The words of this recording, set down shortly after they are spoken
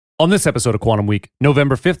on this episode of Quantum Week,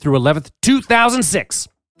 November 5th through 11th, 2006.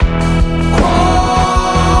 Quantum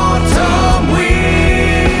Week.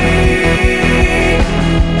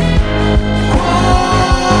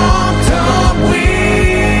 Quantum Week.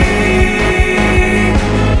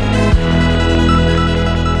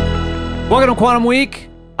 Welcome to Quantum Week.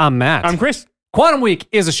 I'm Matt. I'm Chris. Quantum Week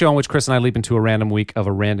is a show in which Chris and I leap into a random week of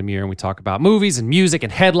a random year, and we talk about movies and music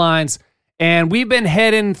and headlines. And we've been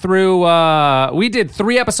heading through, we did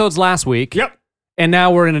 3 episodes last week. Yep. And now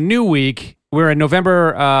we're in a new week. We're in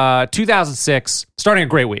November 2006, starting a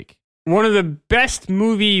great week. One of the best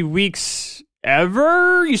movie weeks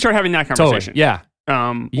ever. You start having that conversation.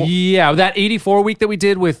 Totally. Yeah. Yeah, that 84 week that we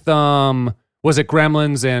did with, was it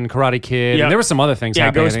Gremlins and Karate Kid? Yep. And there were some other things Yeah,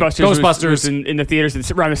 happening. Ghostbusters was in the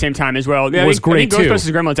theaters around the same time as well. It was great, I think too. Ghostbusters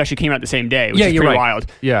and Gremlins actually came out the same day, which Yeah, is you're pretty right. wild.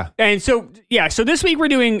 Yeah. And so this week we're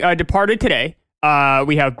doing Departed today.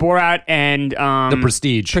 We have Borat and The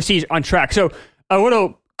Prestige. Prestige on track. So a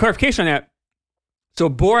little clarification on that.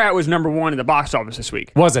 So Borat was number 1 in the box office this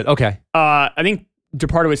week. Was it? Okay. I think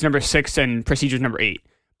Departed was number 6 and Prestige was number 8.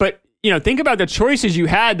 But think about the choices you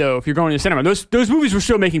had though. If you're going to the cinema, those movies were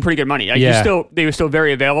still making pretty good money. Like they were still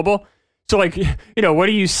very available. So like what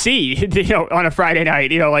do you see? On a Friday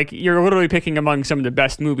night? Like you're literally picking among some of the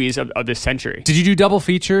best movies of this century. Did you do double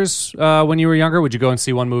features when you were younger? Would you go and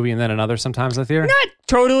see one movie and then another sometimes in the theater? Not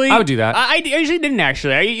totally. I would do that. I usually didn't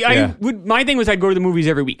actually. My thing was I'd go to the movies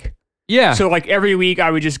every week. Yeah. So like every week I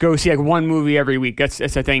would just go see like one movie every week. That's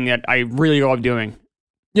a thing that I really love doing.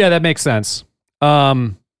 Yeah, that makes sense.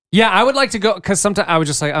 Yeah, I would like to go because sometimes I was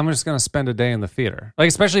just like, I'm just going to spend a day in the theater. Like,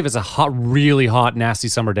 especially if it's a really hot, nasty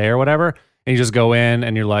summer day or whatever. And you just go in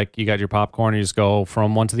and you're like, you got your popcorn and you just go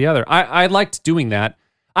from one to the other. I liked doing that.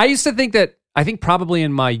 I used to think that, I think probably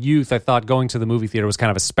in my youth, I thought going to the movie theater was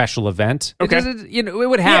kind of a special event. Okay. It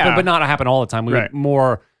would happen, but not happen all the time. We would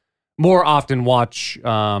more often watch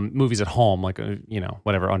movies at home, like,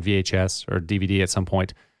 whatever, on VHS or DVD at some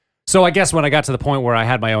point. So I guess when I got to the point where I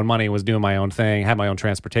had my own money, was doing my own thing, had my own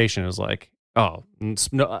transportation, it was like, oh,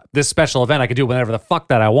 this special event, I could do whatever the fuck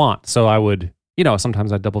that I want. So I would,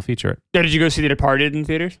 sometimes I'd double feature it. Yeah, did you go see The Departed in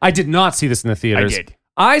theaters? I did not see this in the theaters. I did.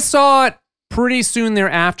 I saw it pretty soon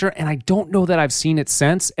thereafter, and I don't know that I've seen it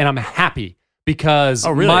since, and I'm happy because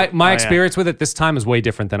my experience with it this time is way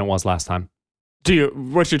different than it was last time.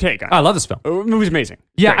 What's your take on it? I love this film. The movie's amazing.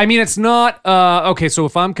 Yeah, Great. I mean, it's not okay. So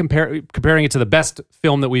if I'm comparing it to the best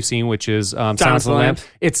film that we've seen, which is Silence of the Lambs,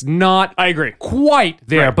 it's not. I agree. Quite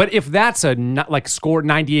there. Right. But if that's score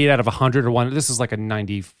 98 out of 100 or one, this is like a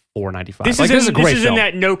 94, 95. This is a great This is film. in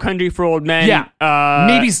that No Country for Old Men. Yeah,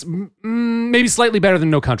 maybe slightly better than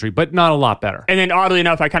No Country, but not a lot better. And then oddly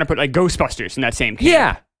enough, I kind of put like Ghostbusters in that same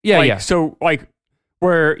camp. Yeah. So like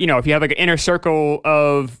where if you have like an inner circle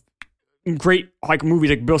of great like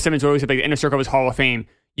movies, like Bill Simmons would always have like the inner circle of his Hall of Fame,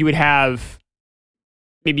 you would have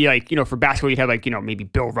maybe like for basketball you'd have like maybe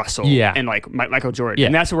Bill Russell and like Michael Jordan,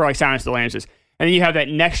 and that's where like Silence of the Lambs is. And then you have that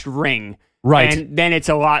next ring, right? And then it's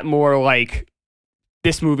a lot more like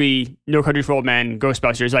this movie, No Country for Old Men,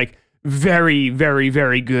 Ghostbusters, like very, very,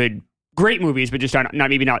 very good, great movies, but just not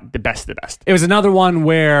the best of the best. It was another one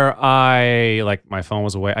where I my phone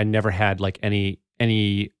was away. I never had like any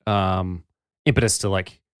impetus to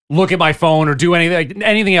like look at my phone or do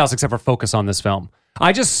anything else except for focus on this film.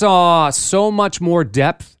 I just saw so much more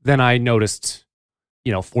depth than I noticed,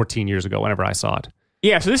 14 years ago whenever I saw it.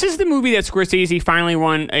 Yeah, so this is the movie that Scorsese finally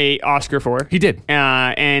won an Oscar for. He did.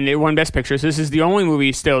 And it won Best Picture. So this is the only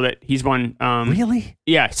movie still that he's won. Really?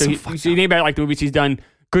 Yeah. So you think about like the movies he's done,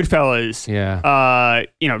 Goodfellas. Yeah.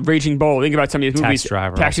 Raging Bull. Think about some of these movies.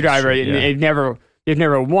 Taxi Driver. Yeah. They've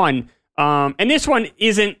never won. And this one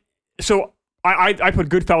isn't. So I put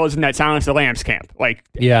Goodfellas in that Silence of the Lambs camp. Like,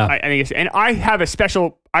 yeah. I think it's, and I have a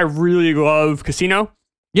special. I really love Casino.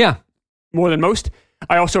 Yeah. More than most.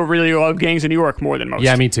 I also really love Gangs of New York more than most.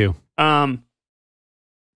 Yeah, me too. I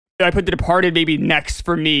put The Departed maybe next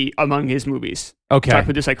for me among his movies. Okay. So I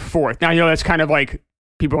put this like 4th. Now, that's kind of like,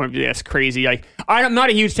 people want to be that's crazy. Like, I'm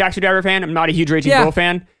not a huge Taxi Driver fan. I'm not a huge Raging Bull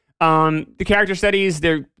fan. The character studies,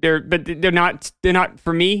 they're not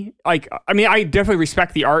for me. Like, I mean, I definitely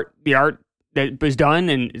respect the art that was done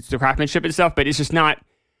and it's the craftsmanship and stuff, but it's just not,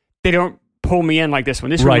 they don't pull me in like this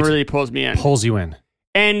one. This one really pulls me in. Pulls you in.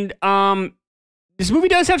 And, this movie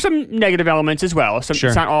does have some negative elements as well. Sure.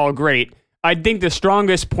 It's not all great. I think the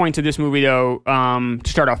strongest point of this movie, though, to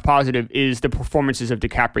start off positive, is the performances of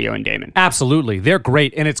DiCaprio and Damon. Absolutely. They're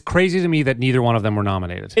great. And it's crazy to me that neither one of them were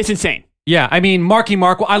nominated. It's insane. Yeah. I mean, Marky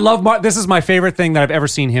Mark, I love this is my favorite thing that I've ever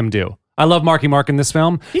seen him do. I love Marky Mark in this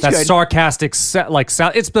film. He's that good. sarcastic,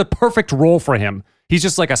 it's the perfect role for him. He's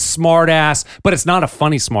just like a smart ass, but it's not a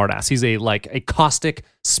funny smart ass. He's a caustic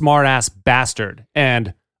smart ass bastard.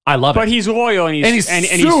 And I love it. But he's loyal and he's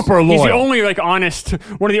super loyal. He's the only one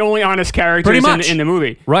of the only honest characters in the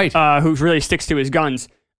movie. Right. Who really sticks to his guns.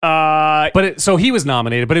 So he was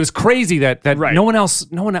nominated, but it was crazy that right. no one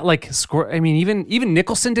scored. I mean, even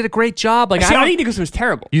Nicholson did a great job. Like, I think Nicholson was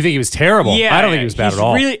terrible. You think he was terrible? Yeah. I don't think he was bad at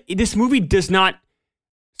all. This movie does not.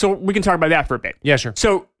 So we can talk about that for a bit. Yeah, sure.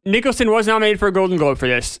 So Nicholson was nominated for a Golden Globe for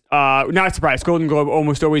this. Not surprised. Golden Globe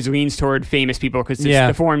almost always leans toward famous people because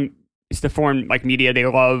it's the foreign like media. They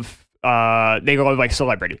love like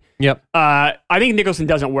celebrity. Yep. I think Nicholson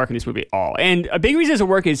doesn't work in this movie at all, and a big reason it doesn't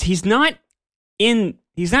work is he's not acting.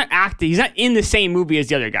 He's not in the same movie as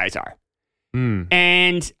the other guys are.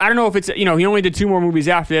 And I don't know if it's, he only did 2 more movies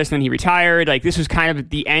after this, and then he retired. Like, this was kind of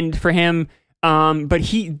the end for him. But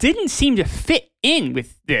he didn't seem to fit in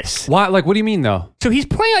with this. Why? Like, what do you mean, though? So he's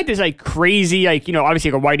playing like this, like, crazy, like,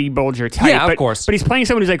 obviously like a Whitey Bulger type. Yeah, of course. But he's playing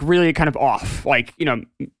someone who's like really kind of off, like, and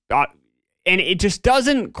it just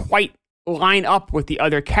doesn't quite line up with the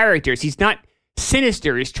other characters. He's not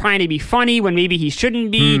sinister. He's trying to be funny when maybe he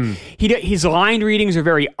shouldn't be. His line readings are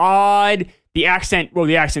very odd. The accent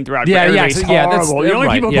throughout. Yeah, is horrible. The only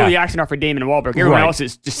people who pull the accent are for Damon and Wahlberg. Everyone else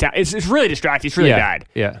is just it's really distracting. It's really bad.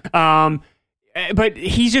 Yeah. But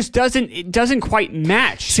he just doesn't quite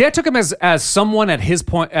match. See, I took him as someone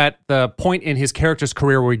at the point in his character's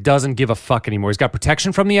career where he doesn't give a fuck anymore. He's got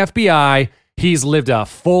protection from the FBI. He's lived a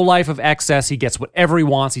full life of excess. He gets whatever he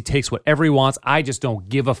wants. He takes whatever he wants. I just don't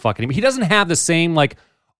give a fuck anymore. He doesn't have the same like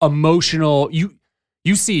emotional.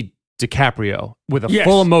 You see DiCaprio with a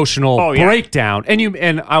full emotional breakdown,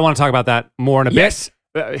 and I want to talk about that more in a bit.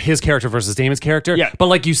 His character versus Damon's character. Yeah. But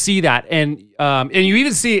like you see that, and you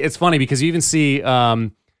even see, it's funny because you even see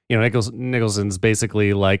Nicholson's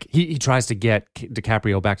basically like he tries to get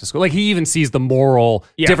DiCaprio back to school. Like he even sees the moral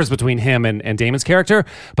difference between him and Damon's character.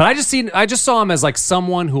 But I just saw him as like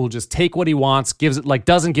someone who will just take what he wants,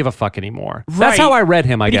 doesn't give a fuck anymore. Right. That's how I read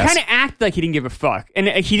him, I guess. He kind of acted like he didn't give a fuck, and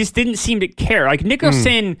he just didn't seem to care. Like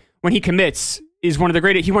Nicholson, when he commits, is one of the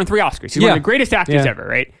greatest. He won 3 Oscars. He's one of the greatest actors ever,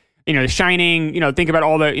 right? The Shining, think about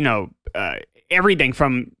all the, everything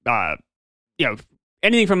from,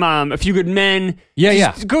 anything from A Few Good Men.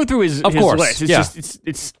 Just go through his list.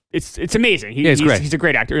 It's amazing. He's great. He's a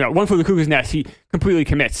great actor. One Flew Over the Cuckoo's Nest, he completely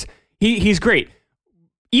commits. He's great.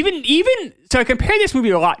 Even so, I compare this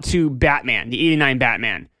movie a lot to Batman, the 89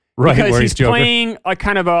 Batman. Right, because where he's playing a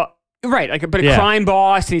kind of a crime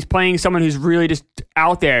boss, and he's playing someone who's really just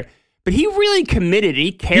out there. But he really committed.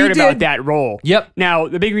 He cared about that role. Yep. Now,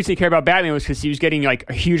 the big reason he cared about Batman was because he was getting like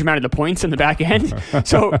a huge amount of the points in the back end.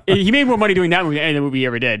 So he made more money doing that movie than any other movie he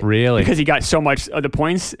ever did. Really? Because he got so much of the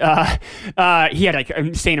points. He had like an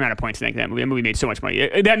insane amount of points in that movie. That movie made so much money.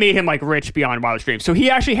 That made him like rich beyond wildest dreams. So he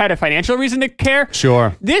actually had a financial reason to care.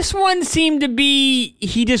 Sure. This one seemed to be,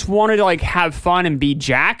 he just wanted to like have fun and be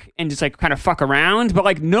Jack and just like kind of fuck around. But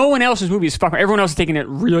like no one else's movie is fucking. Everyone else is taking it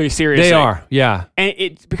really seriously. They are, yeah.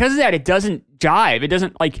 And because of that, it doesn't jive. It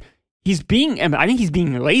doesn't like I think he's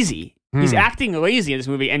being lazy. He's acting lazy in this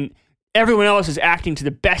movie, and everyone else is acting to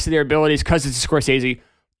the best of their abilities because it's Scorsese.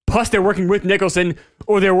 Plus, they're working with Nicholson,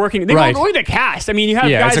 or they're working. Look at the cast. I mean, you have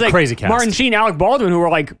guys like crazy cast. Martin Sheen, Alec Baldwin, who are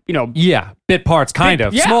like bit parts,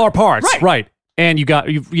 smaller parts, right? And you got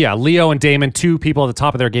Leo and Damon, 2 people at the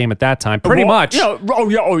top of their game at that time, pretty much.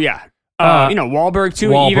 Wahlberg too.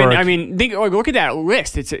 Wahlberg. Even I mean, look at that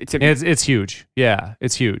list. It's huge. Yeah,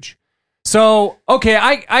 it's huge. So okay,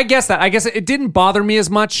 I guess it didn't bother me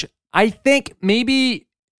as much. I think maybe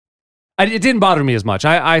it didn't bother me as much.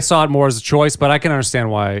 I saw it more as a choice, but I can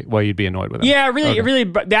understand why you'd be annoyed with it. Yeah, really.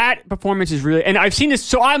 But that performance is really, and I've seen this.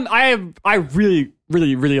 So I really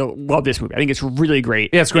love this movie. I think it's really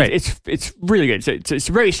great. Yeah, it's great. It's really good. It's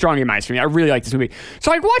very strong in mind for me. I really like this movie.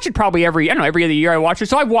 So I watch it probably every other year I watch it.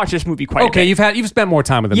 So I've watched this movie quite a bit. You've spent more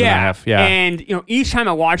time with it than I have. Yeah. And each time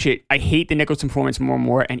I watch it, I hate the Nicholson performance more and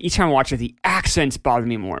more. And each time I watch it, the accents bother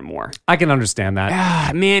me more and more. I can understand that.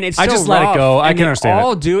 Ah, man, it's so I just let it go. I can understand it.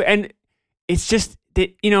 All do, and it's just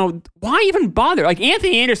that why even bother? Like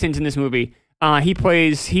Anthony Anderson's in this movie. He's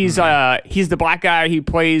the black guy. He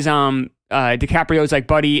plays DiCaprio's like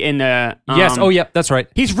buddy in the that's right.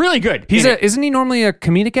 He's really good. Isn't he normally a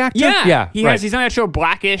comedic actor? Yeah. He's on that show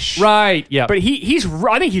Blackish. Right. Yeah. But I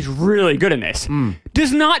think he's really good in this.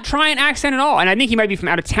 Does not try an accent at all, and I think he might be from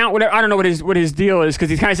out of town. Whatever. I don't know what his deal is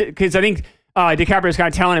because I think DiCaprio's kind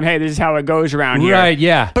of telling him, hey, this is how it goes around here. Right.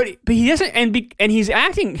 Yeah. But he doesn't, and he's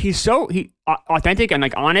acting. He's so authentic and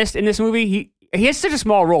like honest in this movie. He has such a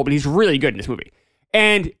small role, but he's really good in this movie.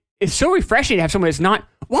 And it's so refreshing to have someone that's not.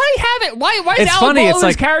 Why have it? Why does It's Alec funny, it's Baldwin's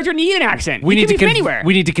like, character need an accent? We He need could to be from anywhere.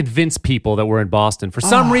 we need to convince people that we're in Boston. For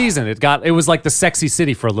some reason, it was like the sexy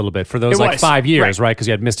city for a little bit for those It like was, 5 years, right? Because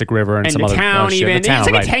you had Mystic River and some the other town, shit. even The town,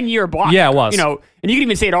 it's like right. a 10-year block. Yeah, it was. You know, and you can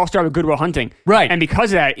even say it all started with Good Will Hunting, Right. And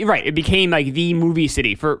because of that, right, it became like the movie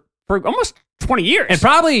city for almost 20 years. And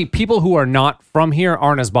probably people who are not from here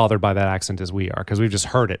aren't as bothered by that accent as we are because we've just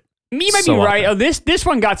heard it. You might so be right. often. This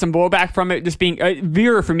one got some blowback from it. Just being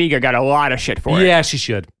Vera Farmiga got a lot of shit for it. Yeah, she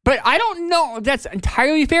should. But I don't know if that's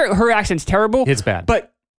entirely fair. Her accent's terrible. It's bad.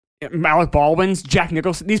 But Alec Baldwin's, Jack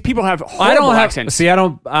Nicholson, these people have horrible accents. See,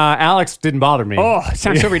 Alex didn't bother me. Oh, it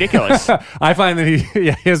sounds so ridiculous. I find that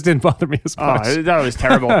his didn't bother me as much. Oh, that was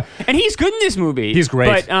terrible. And he's good in this movie. He's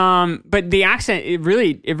great. But the accent, it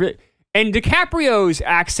really, and DiCaprio's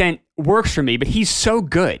accent works for me, but he's so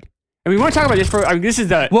good. And we want to talk about this this is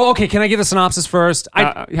the... Well, okay, can I give a synopsis first? all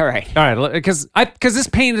right. All right, because this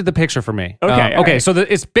painted the picture for me. Okay, all okay. right. So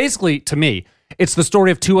it's basically, to me, it's the story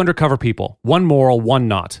of two undercover people, one moral, one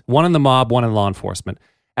not, one in the mob, one in law enforcement.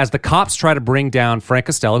 As the cops try to bring down Frank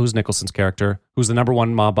Costello, who's Nicholson's character, who's the number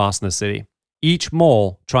one mob boss in the city, each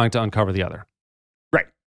mole trying to uncover the other. Right.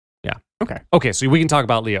 Yeah. Okay. Okay, so we can talk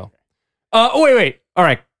about Leo. Wait. All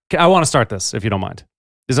right, I want to start this, if you don't mind.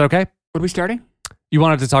 Is that okay? What are we starting? You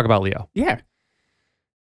wanted to talk about Leo. Yeah.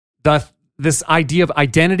 This idea of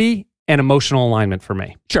identity and emotional alignment for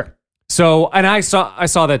me. Sure. So, and I saw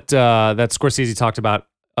that that Scorsese talked about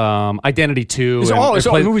identity too.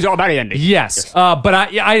 The movie's all about identity. Yes, but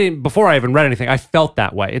I before I even read anything, I felt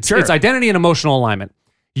that way. It's identity and emotional alignment.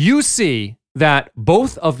 You see that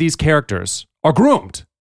both of these characters are groomed.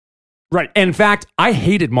 Right. In fact, I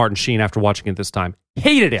hated Martin Sheen after watching it this time.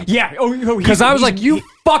 Hated him. Yeah. Because I was like, you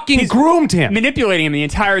fucking groomed him. Manipulating him the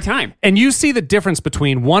entire time. And you see the difference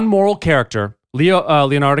between one moral character,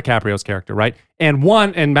 Leonardo DiCaprio's character, right? And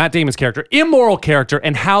Matt Damon's character, immoral character,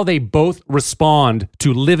 and how they both respond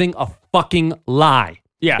to living a fucking lie.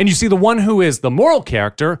 Yeah. And you see the one who is the moral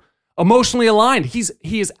character, emotionally aligned.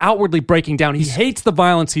 He is outwardly breaking down. He hates the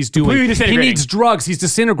violence he's doing. He needs drugs. He's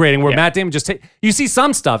disintegrating. Where Matt Damon you see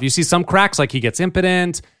some stuff. You see some cracks, like he gets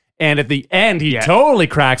impotent. And at the end, he totally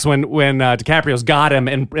cracks when DiCaprio's got him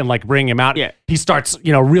and like bring him out. Yeah. He starts,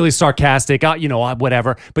 really sarcastic,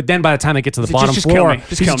 whatever. But then by the time they get to the bottom floor,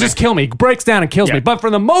 just kill me. He breaks down and kills me. But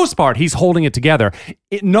for the most part, he's holding it together.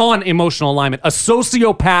 Non-emotional alignment. A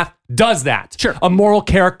sociopath does that. Sure. A moral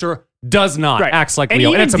character does not. Acts like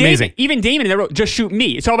Leo. And it's amazing. Even Damon in the wrote, just shoot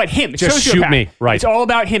me. It's all about him. It's just sociopath. Shoot me. Right. It's all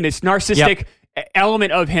about him. It's narcissistic.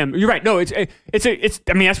 Element of him. You're right. No, it's. I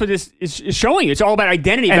mean, that's what this is showing you. It's all about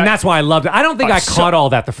identity. And that's why I loved it. I don't think I caught all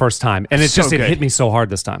that the first time. And it hit me so hard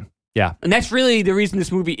this time. Yeah. And that's really the reason this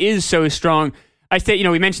movie is so strong. I said,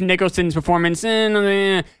 we mentioned Nicholson's performance. And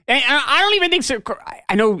I don't even think so.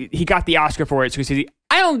 I know he got the Oscar for it. So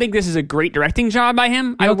I don't think this is a great directing job by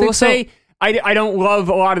him. I will say. I don't love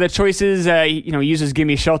a lot of the choices. He uses "Give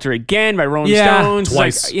Me Shelter" again by Rolling Stones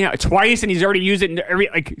twice. Like, twice, and he's already used it in every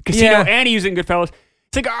Casino, and he used it in Goodfellas.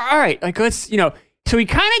 It's like, all right, like let's So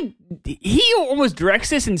he almost directs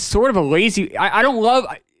this in sort of a lazy. I don't love.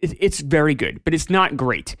 It's very good, but it's not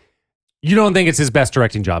great. You don't think it's his best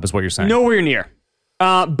directing job, is what you're saying? Nowhere near.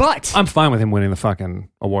 But I'm fine with him winning the fucking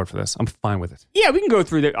award for this. I'm fine with it. Yeah, we can go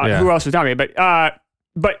through who else was dominated,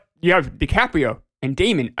 but you have DiCaprio and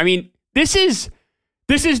Damon. I mean. This is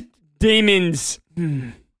Damon's.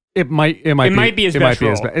 It might be his best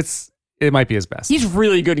role. It might be his best. He's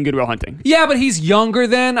really good in Good Will Hunting. Yeah, but he's younger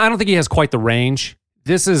then. I don't think he has quite the range.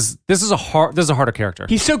 This is a harder character.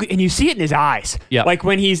 He's so good, and you see it in his eyes. Yeah, like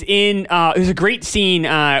when he's in. There's a great scene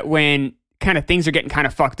when kind of things are getting kind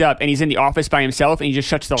of fucked up, and he's in the office by himself, and he just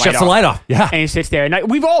shuts the light off. Yeah, and he sits there. And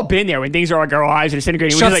we've all been there when things are like our eyes are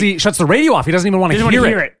disintegrating. Shuts the radio off. He doesn't even want to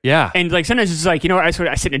hear it. Yeah, and like sometimes it's like I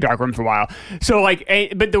sit in a dark room for a while. So like,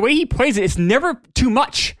 but the way he plays it, it's never too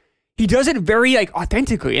much. He does it very like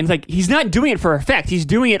authentically, and it's like he's not doing it for effect. He's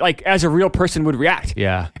doing it like as a real person would react.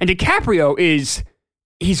 Yeah, and DiCaprio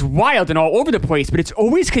he's wild and all over the place, but it's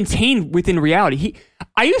always contained within reality.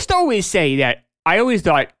 I used to always say that I always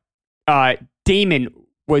thought. Damon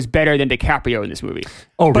was better than DiCaprio in this movie.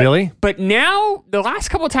 Oh, really? But now, the last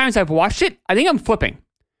couple of times I've watched it, I think I'm flipping.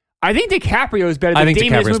 I think DiCaprio is better than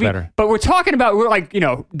Damon in this movie. Better. But we're talking about,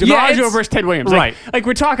 DiMaggio versus Ted Williams. Right. Like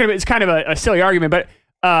we're talking about, it's kind of a silly argument,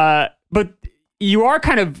 but you are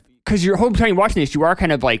kind of, because your whole time you're watching this, you are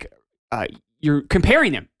kind of like, you're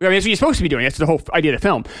comparing them. I mean, that's what you're supposed to be doing. That's the whole idea of the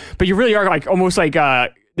film. But you really are like, almost like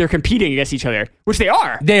they're competing against each other, which they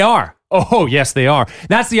are. They are. Oh, yes, they are.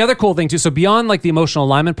 That's the other cool thing, too. So beyond like the emotional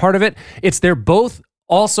alignment part of it, it's they're both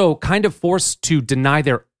also kind of forced to deny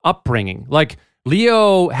their upbringing. Like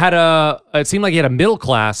Leo had it seemed like he had a middle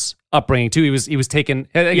class upbringing too. He was taken.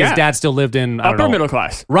 His dad still lived in upper middle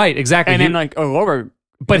class, right? Exactly. And then like lower.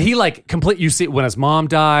 But he like you see when his mom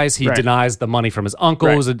dies, he denies the money from his uncle.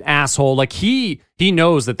 Is an asshole. Like he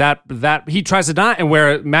knows that he tries to deny, and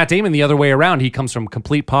where Matt Damon the other way around, he comes from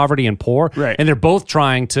complete poverty and poor, right? And they're both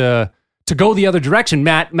trying to go the other direction.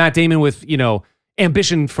 Matt Damon with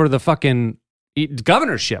ambition for the fucking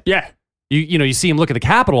governorship. Yeah, you see him look at the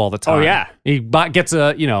Capitol all the time. Oh yeah, he gets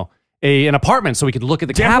an apartment so he could look at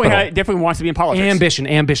the Capitol. Definitely wants to be in politics.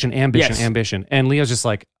 Ambition. And Leo's just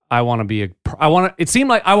like, it seemed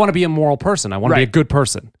like I want to be a moral person. I want to be a good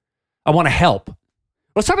person. I want to help.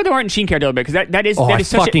 Let's talk about the Martin Sheen character a little bit, because that is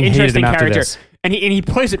such an hated interesting him after character. this. And he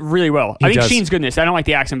plays it really well. I think Sheen's good in this. I don't like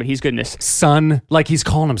the accent, but he's good in this. Son, like he's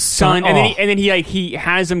calling him son. And then he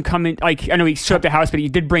has him come in, like, I know he showed up at the house, but he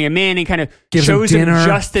did bring him in and kind of gives shows him dinner,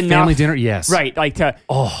 just enough. Family dinner, yes. Right, like but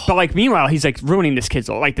like meanwhile, he's like ruining this kid's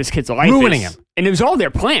life. Ruining him. And it was all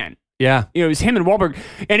their plan. Yeah. It was him and Wahlberg.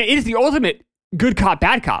 And it is the ultimate good cop,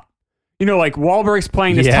 bad cop. Like Wahlberg's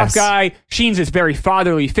playing this tough guy. Sheen's this very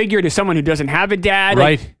fatherly figure to someone who doesn't have a dad.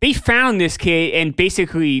 Right. Like, they found this kid and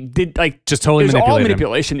basically did just totally manipulated. It was all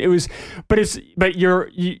manipulation. manipulation. But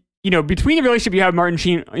you're between the relationship you have Martin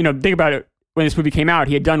Sheen. Think about it. When this movie came out,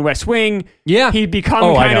 he had done West Wing. Yeah, he'd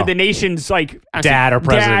become kind of the nation's dad or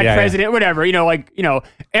president, president, whatever.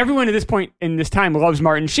 Everyone at this point in this time loves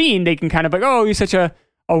Martin Sheen. They can kind of like, he's such a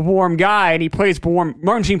warm guy, and he plays warm.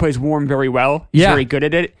 Martin Sheen plays warm very well. He's very good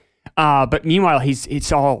at it. But meanwhile,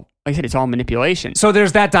 it's all manipulation. So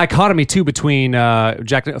there's that dichotomy too between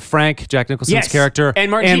Jack Nicholson's character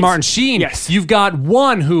and Martin Sheen. Yes, you've got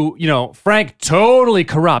one who Frank totally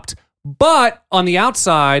corrupt, but on the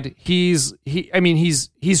outside he's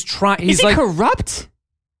trying. He's like corrupt.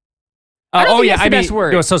 I mean, best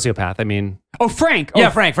word. A sociopath. I mean, Frank.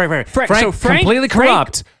 Yeah, Frank. So Frank completely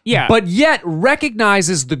corrupt. But yet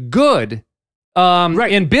recognizes the good.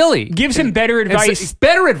 And Billy gives him better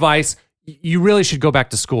advice. You really should go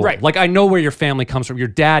back to school. Right. Like, I know where your family comes from. Your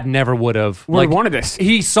dad never would have wanted this.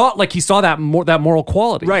 He saw that moral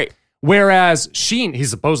quality. Right. Whereas Sheen,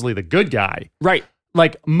 he's supposedly the good guy. Right.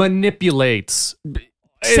 Like, manipulates.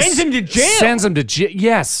 Sends him to jail.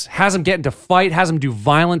 Yes. Has him get into fight. Has him do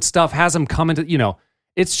violent stuff. Has him come into.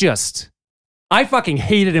 It's just. I fucking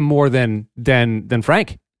hated him more than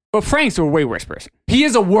Frank. Well, Frank's a way worse person. He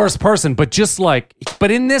is a worse person, but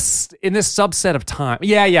but in this subset of time,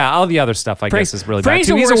 all the other stuff guess is really Frank's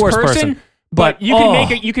bad too. He's a worse person, but you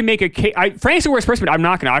can make a case. Frank's a worse person, but I'm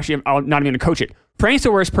not going to I'm not even going to coach it. Frank's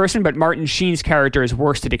a worse person, but Martin Sheen's character is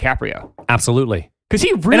worse to DiCaprio. Absolutely, because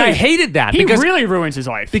he really and I hated that. He really ruins his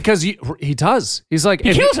life because he does. He's like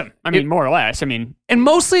he kills him. More or less. And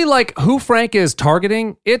mostly like who Frank is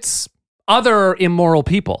targeting. It's other immoral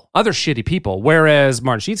people, other shitty people, whereas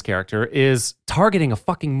Martin Sheen's character is targeting a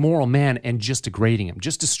fucking moral man and just degrading him,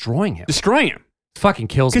 just destroying him. Fucking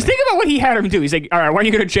kills me. Because think about what he had him do. He's like, all right, why don't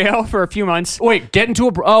you go to jail for a few months? Wait, get into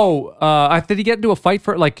did he get into a fight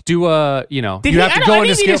for, like, you have to go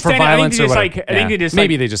into skill for violence or whatever. I think they just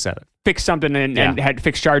maybe they just said it. Fixed something and had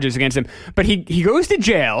fixed charges against him. But he goes to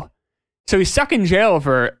jail, so he's stuck in jail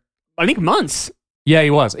for, I think, months. Yeah,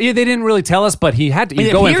 he was. Yeah, they didn't really tell us, but he had to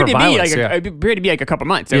go in for violence. It appeared to be like a couple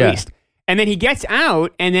months at least. And then he gets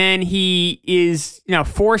out, and then he is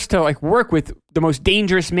forced to work with the most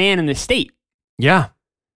dangerous man in the state. Yeah,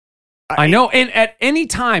 I know. And at any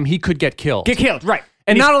time he could get killed. Right?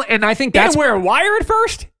 And I think that's wear a wire at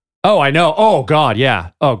first. Oh, I know. Oh God,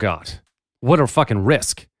 yeah. Oh God, what a fucking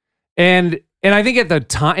risk. And I think at the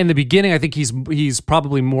time in the beginning, I think he's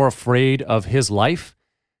probably more afraid of his life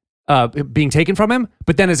being taken from him,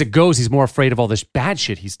 but then as it goes, he's more afraid of all this bad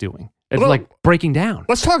shit he's doing. It's breaking down.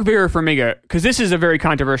 Let's talk Vera Farmiga, because this is a very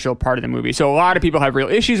controversial part of the movie. So a lot of people have real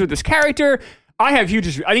issues with this character. I have huge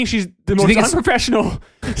issues. I think she's the most unprofessional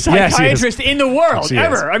psychiatrist in the world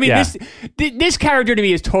ever. This character to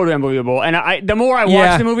me is totally unbelievable. And the more I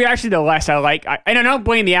watch the movie, actually, the less I like. And I don't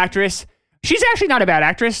blame the actress. She's actually not a bad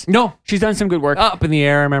actress. No. She's done some good work. Up in the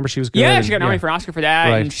Air, I remember she was good. Yeah, she got nominated for an Oscar for that.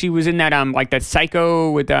 Right. And she was in that that Psycho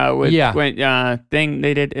with thing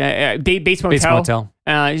they did. Bates Motel.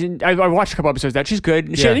 I watched a couple episodes of that. She's good.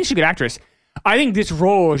 I think she's a good actress. I think this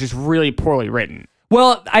role is just really poorly written.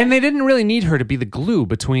 Well, and they didn't really need her to be the glue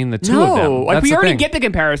between the two of them. No, we already get the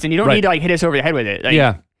comparison. You don't need to hit us over the head with it.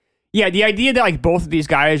 Yeah, the idea that both of these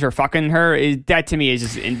guys are fucking her that to me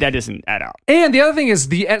that doesn't add up. And the other thing is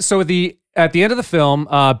at the end of the film,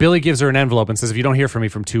 Billy gives her an envelope and says, "If you don't hear from me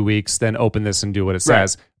from 2 weeks, then open this and do what it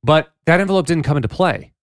says." But that envelope didn't come into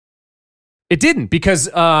play. It didn't because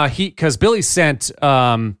Billy sent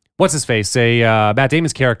what's his face, Matt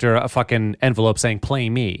Damon's character a fucking envelope saying "Play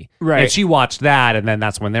me," Right. And she watched that, and then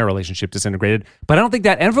that's when their relationship disintegrated. But I don't think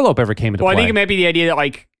that envelope ever came into play. I think it might be the idea that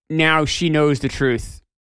like now she knows the truth.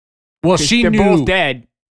 Well, she they're knew. both dead,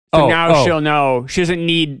 so now she'll know. She doesn't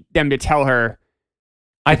need them to tell her.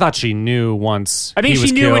 I thought she knew once. I think he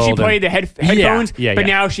was she knew when she killed played the headphones. Yeah, but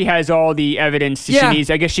now she has all the evidence that she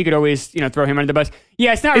needs. I guess she could always, throw him under the bus.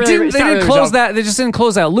 Yeah, it's not really. They didn't close that. They just didn't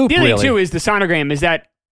close that loop. The other really. thing too is the sonogram. Is that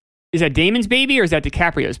Damon's baby or is that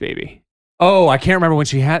DiCaprio's baby? Oh, I can't remember when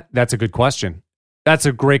she had. That's a good question. That's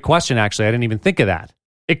a great question. Actually, I didn't even think of that.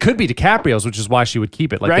 It could be DiCaprio's, which is why she would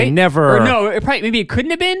keep it. Like right? they never. Or no, maybe it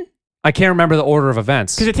couldn't have been. I can't remember the order of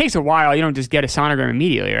events because it takes a while. You don't just get a sonogram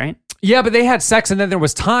immediately, right? Yeah, but they had sex and then there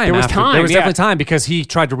was time. There was time. There was definitely time because he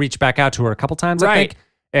tried to reach back out to her a couple times, I think.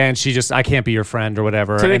 And she just, I can't be your friend or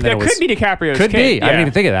whatever. So and that could be DiCaprio's Could kid. be. Yeah. I didn't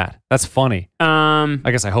even think of that. That's funny. I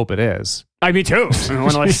guess I hope it is. Me too.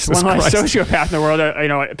 One less sociopath in the world,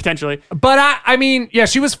 potentially. But I mean, yeah,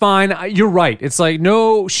 she was fine. You're right. It's like,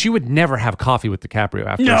 no, she would never have coffee with DiCaprio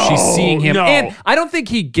after she's seeing him. No. And I don't think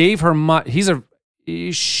he gave her much.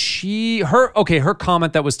 Her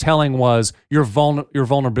comment that was telling was your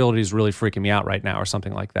vulnerability is really freaking me out right now or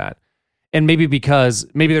something like that. And maybe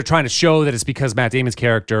they're trying to show that it's because Matt Damon's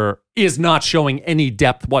character is not showing any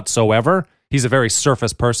depth whatsoever. He's a very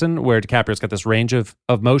surface person where DiCaprio's got this range of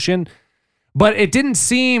motion. But it just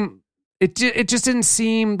didn't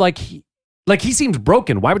seem like he seemed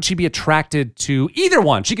broken. Why would she be attracted to either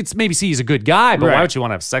one? She could maybe see he's a good guy, but why would she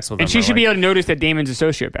want to have sex with him? And she should be able to notice that Damon's a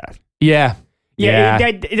sociopath. Yeah. Yeah,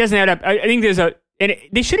 it doesn't add up. I think they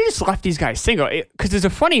should have just left these guys single. Because there's a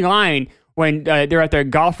funny line when they're at the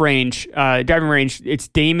golf range, driving range. It's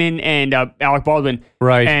Damon and Alec Baldwin,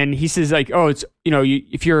 right? And he says like, "Oh, it's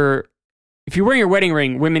if you're wearing your wedding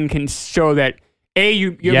ring, women can show that A,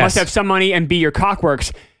 you must have some money, and B, your cock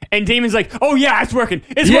works." And Damon's like, "Oh yeah, it's working.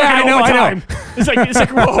 It's working all the time." It's like,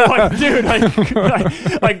 whoa, dude,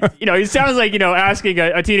 he sounds like asking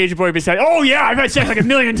a teenage boy beside, "Oh yeah, I've had sex like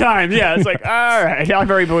 1,000,000 times." Yeah, it's like, all right, not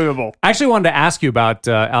very believable. I actually wanted to ask you about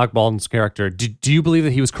Alec Baldwin's character. Do you believe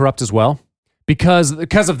that he was corrupt as well? Because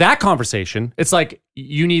of that conversation, it's like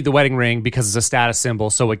you need the wedding ring because it's a status symbol,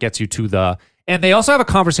 so it gets you to the. And they also have a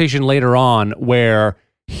conversation later on where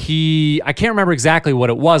I can't remember exactly what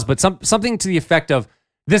it was, but something to the effect of,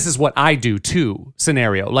 this is what I do too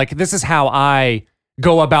scenario. Like, this is how I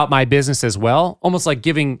go about my business as well. Almost like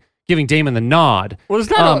giving Damon the nod. Well,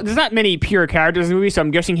 there's not many pure characters in the movie, so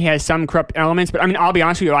I'm guessing he has some corrupt elements. But I mean, I'll be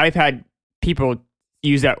honest with you, I've had people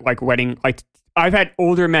use that like wedding, like I've had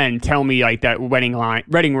older men tell me like that wedding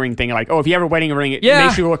ring thing, like, oh, if you have a wedding ring, it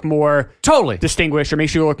makes you look more distinguished or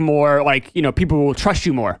makes you look more like, people will trust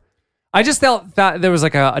you more. I just felt that there was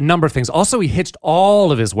like a number of things. Also, he hitched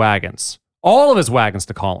all of his wagons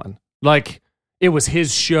to Colin. Like, it was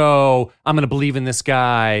his show. I'm going to believe in this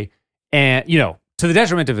guy. And, to the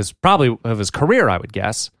detriment of his career, I would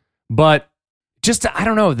guess. But just, I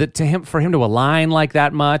don't know, that for him to align like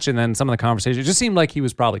that much, and then some of the conversation, it just seemed like he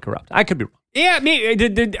was probably corrupt. I could be wrong. Yeah,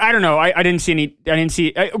 I don't know. I didn't see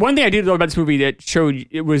one thing I did love about this movie that showed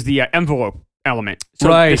it was the envelope element. So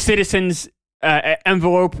the citizens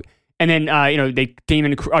envelope. And then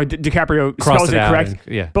DiCaprio spells it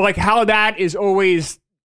correct. But like how that is always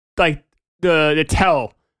like the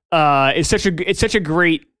tell is such a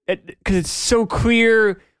great, because it's so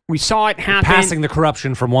clear. We saw it happen. Passing the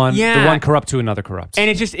corruption from the one corrupt to another corrupt. And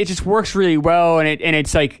it just works really well. And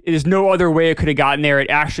it's like there's no other way it could have gotten there. It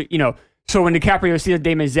actually, so when DiCaprio sees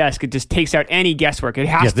Damon's desk, it just takes out any guesswork. It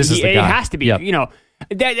has to be. It has to be. Yep.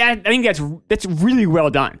 I think that's really well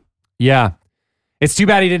done. Yeah. It's too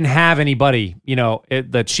bad he didn't have anybody,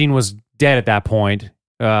 that Sheen was dead at that point.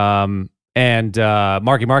 And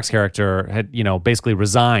Marky Mark's character had, basically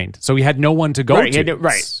resigned. So he had no one to go to. It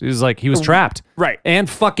was like he was trapped. Right. And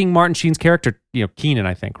fucking Martin Sheen's character, Keenan,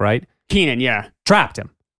 I think, right? Keenan, yeah. Trapped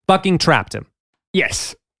him. Fucking trapped him.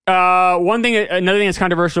 Yes. Another thing that's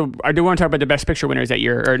controversial, I do want to talk about the Best Picture winners that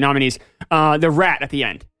year, or nominees. The rat at the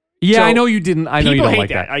end. Yeah, so I know you didn't. I know you don't like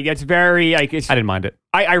that. It's very, I didn't mind it.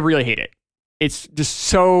 I really hate it. It's just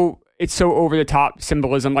so over the top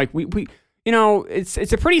symbolism. Like we it's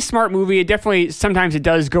a pretty smart movie. It definitely sometimes it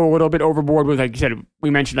does go a little bit overboard with, like you said,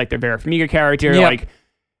 we mentioned like the Vera Farmiga character. Yep. Like,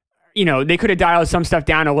 they could have dialed some stuff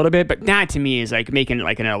down a little bit, but that to me is like making it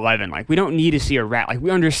like an 11. Like, we don't need to see a rat. Like,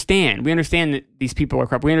 we understand that these people are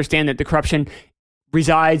corrupt. We understand that the corruption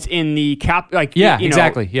resides in the cap. Like,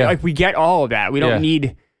 exactly. Yeah, like we get all of that. We don't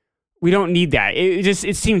need that.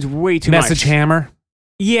 It seems way too much. Message hammer.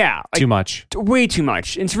 Yeah. Too much. Way too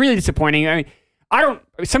much. It's really disappointing. I mean,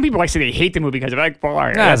 Some people like say they hate the movie because of like, well, all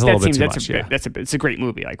right, That's a little bit too that's much, a yeah. it's a great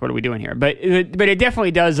movie. Like, what are we doing here? But it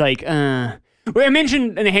definitely does like. Well, I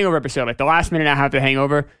mentioned in the Hangover episode, like the last minute and a half of the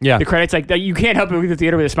Hangover, the credits, like you can't help but leave the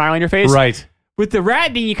theater with a smile on your face. Right. With the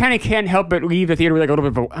Rat, you kind of can't help but leave the theater with like a little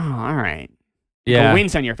bit of all right. Yeah. A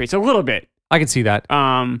wince on your face, a little bit. I can see that.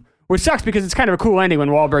 Which sucks because it's kind of a cool ending when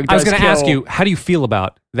Wahlberg does I was going to kill- ask you, how do you feel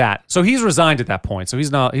about that? So he's resigned at that point. So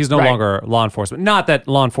he's no longer law enforcement. Not that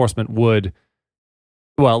law enforcement would,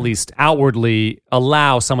 well, at least outwardly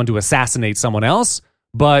allow someone to assassinate someone else,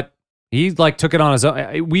 but he like took it on his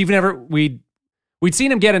own. We'd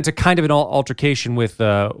seen him get into kind of an altercation with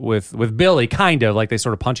Billy, kind of like they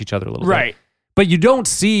sort of punch each other a little bit. Right. But you don't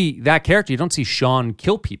see that character. You don't see Sean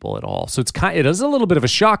kill people at all. So it is a little bit of a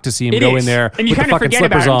shock to see him go in there and you with the kind of fucking forget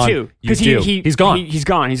slippers about on. him too He's gone. He's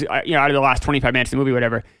gone. He's out of the last 25 minutes of the movie,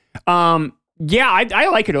 whatever. Yeah, I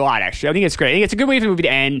like it a lot. Actually, I think it's great. I think it's a good way for the movie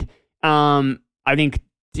to end. I think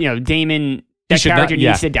Damon. That character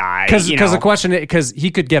needs to die because the question because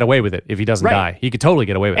he could get away with it if he doesn't die. He could totally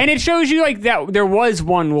get away with it. And it shows you like that there was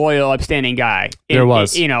one loyal, upstanding guy. There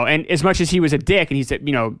was, and as much as he was a dick and he said,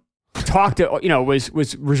 talked to,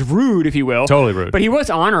 was rude, if you will, totally rude, but he was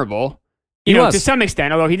honorable. He was to some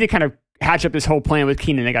extent, although he did kind of hatch up this whole plan with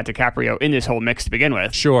Keenan that got DiCaprio in this whole mix to begin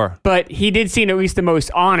with. Sure. But he did seem at least the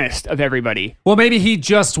most honest of everybody. Well, maybe he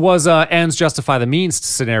just was ends justify the means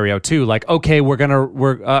scenario too. Like, okay, we're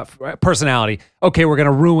personality. Okay, we're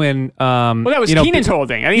gonna ruin. Well, that was Keenan's whole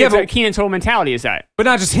thing. I think Keenan's whole mentality is that. But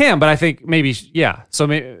not just him. But I think maybe So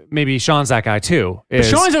maybe Sean's that guy too. But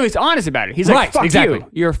Sean's always honest about it. He's like, "Fuck you,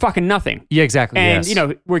 you're fucking nothing." Yeah, exactly.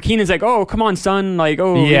 And where Keenan's like, "Oh, come on, son. Like,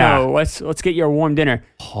 let's get you a warm dinner."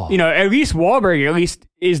 At least Wahlberg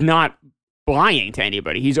is not lying to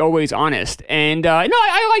anybody. He's always honest. And I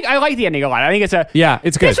like the ending a lot. I think it's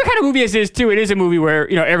it's good. That's what kind of movie this is too. It is a movie where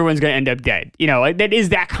everyone's gonna end up dead. That is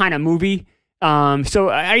that kind of movie. So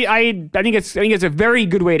I think it's a very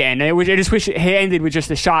good way to end. I just wish it had ended with just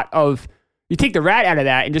the shot of you take the Rat out of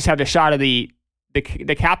that and just have the shot of the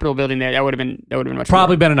Capitol building there. That would have been much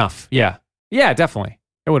probably more. Been enough. Yeah, definitely.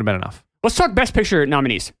 It would have been enough. Let's talk Best Picture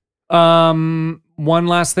nominees. One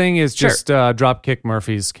last thing is just Dropkick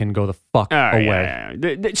Murphys can go the fuck away. Yeah.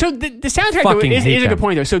 So the soundtrack is a good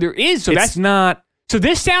point though. So there is so this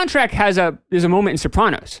soundtrack has there's a moment in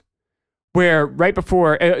Sopranos where right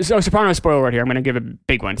before Sopranos spoiler alert here. I'm going to give a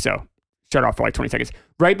big one. So shut off for like 20 seconds.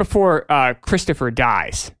 Right before Christopher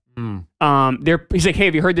dies. He's like, "Hey,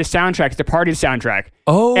 have you heard this soundtrack? It's the Party soundtrack."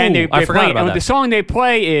 Oh, and I forgot about that. The song they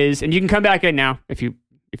play is, and you can come back in now if you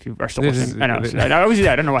are still listening. I know. I always do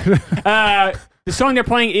that. I don't know why. The song they're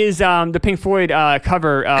playing is the Pink Floyd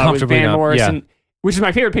cover with Van Morrison, which is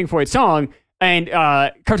my favorite Pink Floyd song, and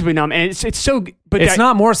Comfortably Numb. And it's so, but it's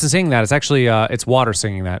not Morrison singing that. It's actually it's Waters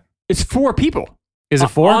singing that. It's 4 people. Is it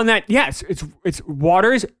 4? On that? Yes, it's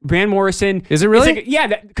Waters, Van Morrison. Is it really?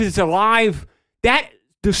 Because it's a live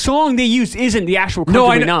The song they used isn't the actual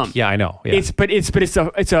Comfortably Numb. Yeah, I know. Yeah. It's a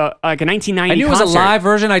like a 1990 I knew concert. It was a live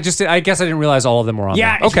version. I guess I didn't realize all of them were on there.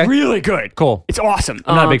 Yeah, it's really good. Cool. It's awesome.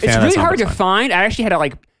 I'm not a big fan of that It's song, really hard to find. I actually had to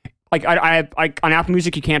like I on Apple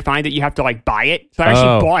Music you can't find it. You have to like buy it. So I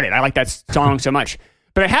actually bought it. I like that song so much.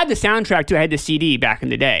 But I had the soundtrack too. I had the CD back in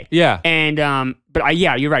the day. Yeah. And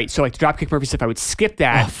you're right. So like the Dropkick Murphys stuff, I would skip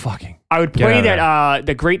that. Oh fucking. I would play that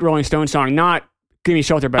the great Rolling Stone song, not Gimme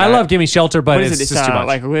Shelter, but I love Gimme Shelter, but it's just too much.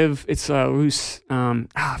 Like Live, it's loose.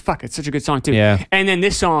 It's such a good song too. Yeah. And then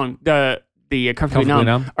this song, the Comfortably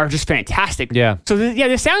Numb, are just fantastic. Yeah. So the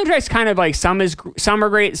soundtrack's kind of like some are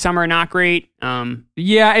great, some are not great.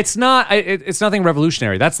 Yeah, it's not. It's nothing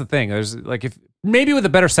revolutionary. That's the thing. There's like if maybe with a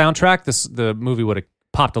better soundtrack, the movie would have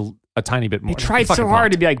popped a tiny bit more. They tried so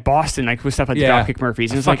hard to be like Boston, like with stuff like the Dropkick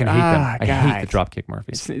Murphys. And it's fucking like, hate them. I God. hate the Dropkick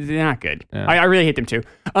Murphys. They're not good. Yeah. I really hate them too.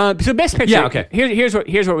 So Best Picture. Yeah, okay. Here's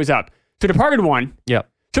what was up. So Departed won. Yep.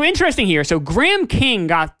 So interesting here. So Graham King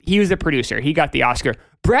he was the producer. He got the Oscar.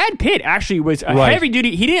 Brad Pitt actually was a heavy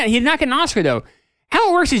duty. He did not get an Oscar though. How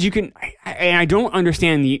it works is you can, and I don't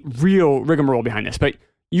understand the real rigmarole behind this, but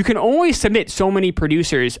you can only submit so many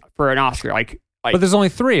producers for an Oscar. But there's only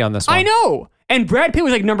 3 on this one. I know. And Brad Pitt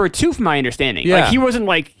was like number 2 from my understanding. Yeah. He wasn't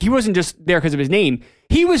just there because of his name.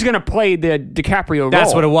 He was going to play the DiCaprio role.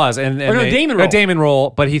 That's what it was. And Damon role. A Damon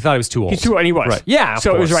role, but he thought he was too old. He's too old, and he was. Right. Yeah,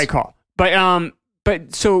 so it was the right call. But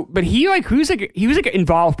he was an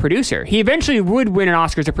involved producer. He eventually would win an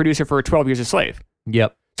Oscar as a producer for 12 Years a Slave.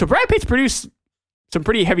 Yep. So Brad Pitt's produced some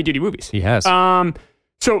pretty heavy duty movies. He has.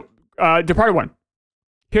 So Departed won.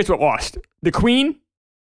 Here's what lost: The Queen,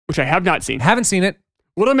 which I have not seen. Haven't seen it.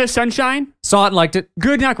 Little Miss Sunshine. Saw it and liked it.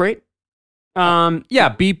 Good, not great. Yeah,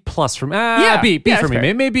 B plus from B yeah, for me.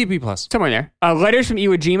 fair. Maybe B plus. Somewhere in there. Letters from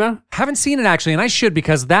Iwo Jima. Haven't seen it actually, and I should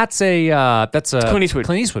because that's a Clint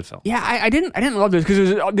Eastwood film. Yeah, I didn't love those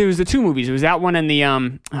because there was the two movies. It was that one and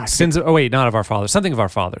the Sins of, not of Our Fathers. Something of Our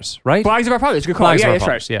Fathers, right? Flags of Our Fathers. Good call. Flags yeah, of Our that's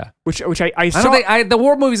Fathers, right. yeah. Which I saw. I don't think the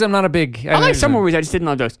war movies. I'm not a big. I like some movies. I just didn't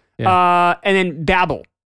love those. Yeah. And then Babel.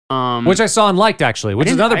 Which I saw and liked actually, which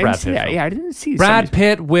is another Brad Pitt film. Yeah, I didn't see Brad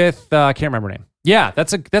Pitt with I can't remember her name. Yeah,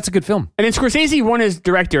 that's a good film. And then Scorsese won as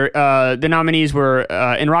director. The nominees were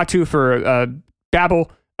Inarritu for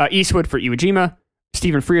Babel, Eastwood for Iwo Jima,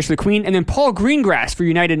 Stephen Frears for The Queen, and then Paul Greengrass for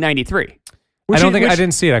United 93. I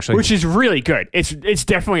didn't see it actually. Which is really good. It's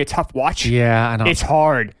definitely a tough watch. Yeah, I know. It's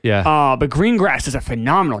hard. Yeah. But Greengrass does a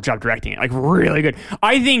phenomenal job directing it. Like really good.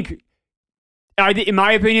 I think in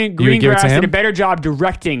my opinion, Greengrass did a better job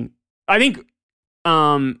directing. I think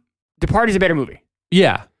Departed is a better movie.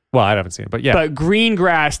 Yeah. Well, I haven't seen it, but yeah. But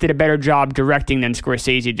Greengrass did a better job directing than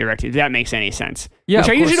Scorsese directed. If that makes any sense. Yeah, Which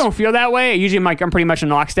I usually don't feel that way. Usually I'm pretty much in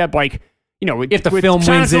lockstep. Like, if the film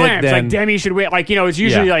wins it, then like Demi should win. Like, it's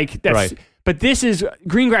usually like that's. Right. But this is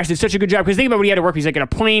Greengrass did such a good job because think about what he had to work. He's like in a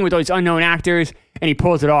plane with all these unknown actors, and he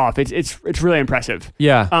pulls it off. It's really impressive.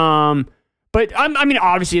 Yeah. But I mean,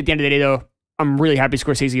 obviously, at the end of the day, though, I'm really happy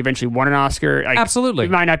Scorsese eventually won an Oscar. Like, absolutely.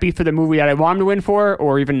 It might not be for the movie that I want him to win for,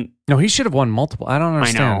 or even. No, he should have won multiple. I don't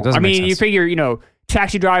understand. I know. It doesn't make sense. You figure,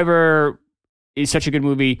 Taxi Driver is such a good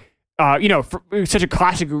movie. Such a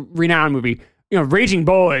classic, renowned movie. Raging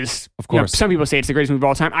Bull is, of course. Some people say it's the greatest movie of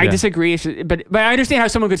all time. I disagree, but I understand how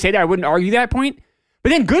someone could say that. I wouldn't argue that point.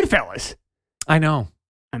 But then Goodfellas. I know.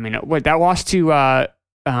 I mean, what that lost to?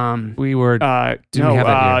 We were. The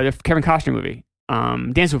Kevin Costner movie,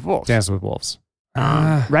 Dance with Wolves. Dance with Wolves.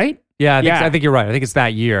 Right? Yeah, I think you're right. I think it's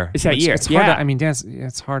that year. It's that year. It's hard.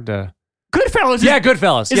 It's hard to. Goodfellas.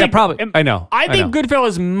 Goodfellas. Yeah, probably. I know. I think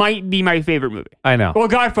Goodfellas might be my favorite movie. I know. Well,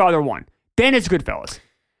 Godfather won. Then it's Goodfellas.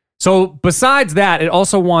 So besides that, it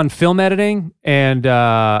also won film editing and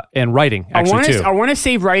writing. Actually, too. I want to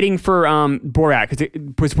save writing for Borat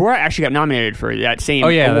because Borat actually got nominated for that same.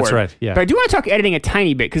 award. That's right. Yeah, but I do want to talk editing a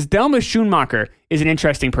tiny bit because Thelma Schoonmaker is an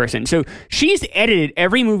interesting person. So she's edited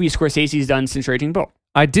every movie Scorsese's done since Raging Bull.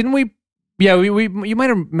 Didn't we? Yeah, you might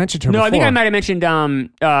have mentioned her. No, before. I think I might have mentioned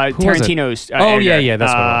Tarantino's. Editor.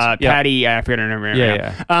 That's what it was. Patty. I forget her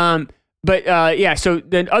name. Yeah. So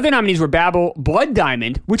the other nominees were Babel, Blood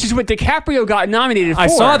Diamond, which is what DiCaprio got nominated for. I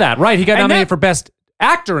saw that, right. He got nominated for Best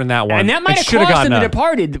Actor in that one. And that might have cost him The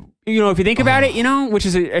Departed, if you think about it, which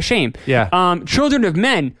is a shame. Yeah. Children of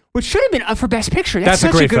Men, which should have been up for Best Picture. That's such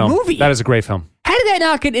a great good film. movie. That is a great film. How did that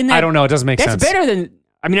not get in there? I don't know. It doesn't make sense. That's better than...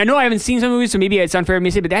 I mean, I know I haven't seen some movies, so maybe it's unfair of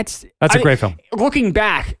me to say, but that's a great film. Looking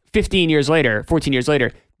back 14 years later,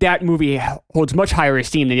 that movie holds much higher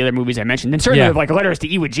esteem than the other movies I mentioned. And certainly like Letters to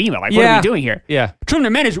Iwo Jima. Like, what are we doing here? Yeah. Children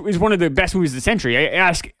of Men is one of the best movies of the century.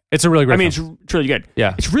 It's a really great film. It's really good.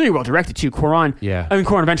 Yeah. It's really well directed, too. Cuarón. Yeah. I mean,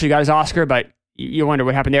 Cuarón eventually got his Oscar, but you wonder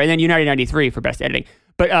what happened there. And then United 93 for Best Editing.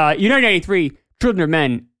 But United 93, Children of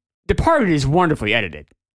Men, Departed is wonderfully edited.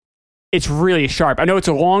 It's really sharp. I know it's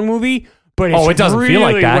a long movie, but it doesn't really feel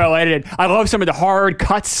like that. Well edited. I love some of the hard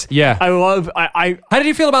cuts. Yeah, I love. How did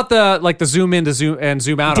you feel about the zoom in to zoom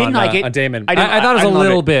out on Damon? I thought it was a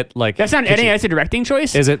little bit like that's not editing. That's a directing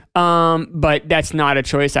choice. Is it? But that's not a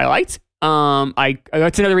choice I liked.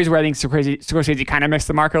 That's another reason why I think Scorsese kind of missed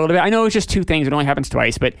the mark a little bit. I know it's just two things. It only happens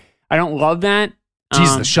twice, but I don't love that.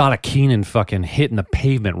 Jeez, the shot of Keenan fucking hitting the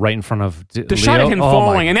pavement right in front of the shot of him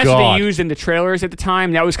falling, and that's what they used in the trailers at the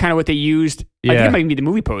time. That was kind of what they used. Yeah. I think it might be the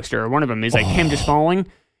movie poster, or one of them is like him just falling.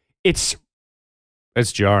 It's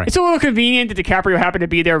jarring. It's a little convenient that DiCaprio happened to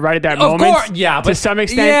be there right at that moment. Of course, yeah, to some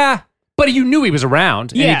extent. Yeah, but you knew he was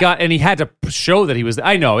around, and he had to show that he was.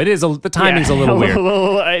 I know it is. The timing's a little weird.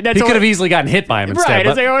 He could have easily gotten hit by him instead.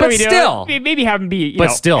 Right, but still, maybe have him be.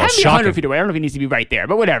 Still, have him be shocking. 100 feet away. I don't know if he needs to be right there,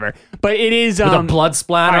 but whatever. But it is with a blood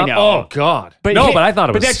splatter. I know. Oh God. But I thought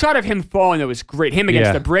it was. But that shot of him falling, that was great. Him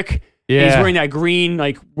against the brick. Yeah. He's wearing that green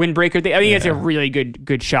windbreaker thing. I think it's a really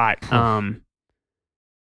good shot. The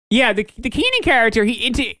Keenan character.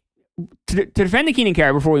 To defend the Keenan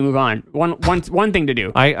character before we move on, one thing to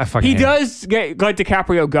do. I fucking he does let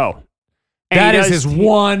DiCaprio go. That is his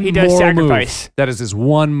one. He does sacrifice. That is his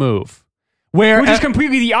one move. Which is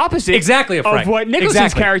completely the opposite. Exactly of what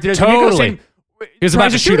Nicholson's character does. Totally. He was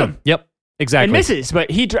about to shoot him. Yep. Exactly. And misses, but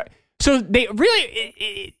so they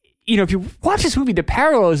really. If you watch this movie, the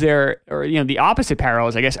parallels there, or the opposite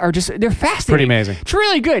parallels, I guess, are they're fascinating. Pretty amazing. It's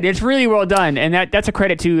really good. It's really well done, and that's a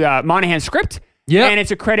credit to Monahan's script. Yeah, and it's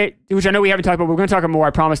a credit, which I know we haven't talked about. We're going to talk more. I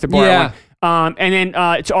promise to Borat one. And then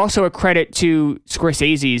it's also a credit to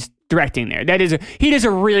Scorsese's directing there. He does a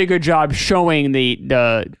really good job showing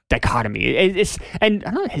the dichotomy. And I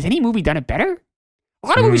don't know, has any movie done it better? A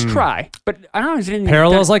lot of movies try, but I don't know. Is it anything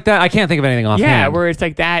parallels like that? I can't think of anything offhand. Yeah, where it's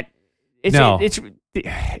like that.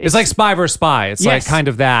 It's like Spy vs. Spy. It's like kind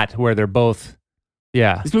of that where they're both.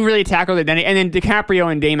 Yeah, this movie really tackled it. And then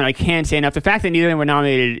DiCaprio and Damon, I can't say enough. The fact that neither of them were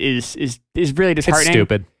nominated is really disheartening. It's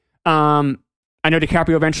stupid. I know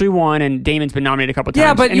DiCaprio eventually won, and Damon's been nominated a couple times.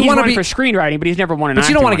 Yeah, but he's won for screenwriting, but he's never won an acting. But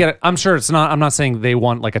you don't want to get it. I'm sure it's not. I'm not saying they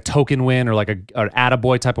want like a token win or like an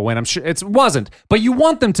attaboy type of win. I'm sure it wasn't. But you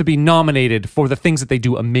want them to be nominated for the things that they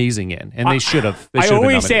do amazing in, and they should have. I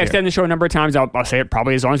always say, I've said in the show a number of times. I'll say it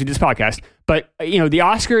probably as long as we do this podcast. But the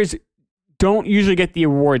Oscars don't usually get the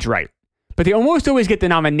awards right, but they almost always get the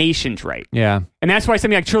nominations right. Yeah. And that's why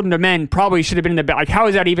something like Children of Men probably should have been in the... Like, how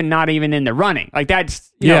is that even not even in the running? Like,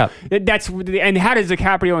 that's... You know, that's... And how does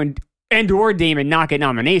DiCaprio and or Damon not get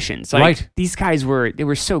nominations? Like, right. These guys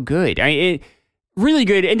were so good. Really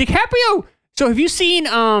good. And DiCaprio... So have you seen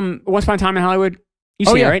Once Upon a Time in Hollywood? You've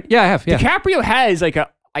seen it, right? Yeah, I have. Yeah. DiCaprio has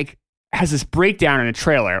has this breakdown in a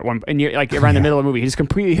trailer around the middle of the movie. He just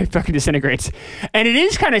completely fucking disintegrates. And it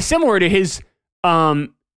is kind of similar to his...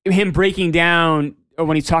 him breaking down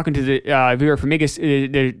when he's talking to the Vera Farmiga,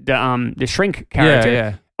 the shrink character.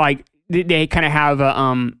 Yeah. Like they kind of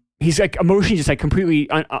have he's like emotionally just like completely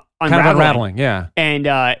unraveling. Kind of unraveling, yeah. And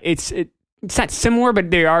it's not similar, but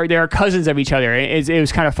they are cousins of each other. It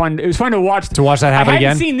was kind of fun. It was fun to watch that happen again. I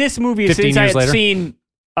hadn't seen this movie since I had seen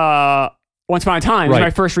Once Upon a Time. It was my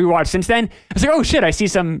first rewatch since then. I was like, oh shit, I see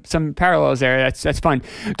some parallels there. That's fun.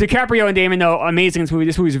 DiCaprio and Damon, though, amazing in this movie.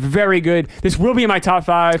 This movie is very good. This will be in my top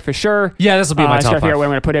 5 for sure. Yeah, this will be in my top 5. I figure out where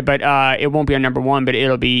I'm going to put it, but it won't be on number 1, but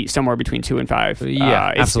it'll be somewhere between 2 and 5.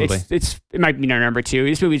 Yeah, absolutely. It might be number 2.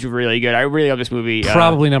 This movie's really good. I really love this movie.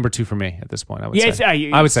 Probably number 2 for me at this point, I would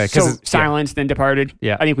say. I would say. So Silence, then Departed.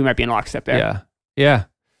 Yeah. I think we might be in lockstep there. Yeah.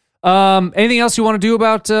 Anything else you want to do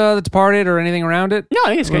about The Departed or anything around it? No, I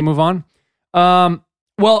think it's good. We'll move on.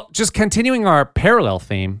 Well, just continuing our parallel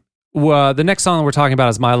theme, the next song that we're talking about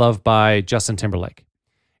is My Love by Justin Timberlake.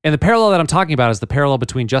 And the parallel that I'm talking about is the parallel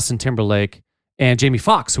between Justin Timberlake and Jamie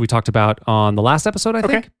Foxx, who we talked about on the last episode, I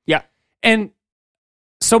think. Yeah. And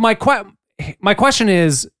so my question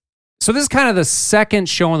is, so this is kind of the second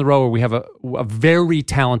show in the row where we have a very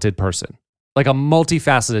talented person, like a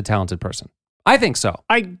multifaceted talented person. I think so.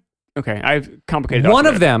 I've complicated one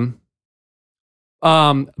of them.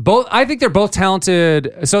 I think they're both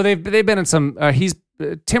talented. So they've been in some.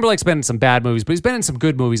 Timberlake's been in some bad movies, but he's been in some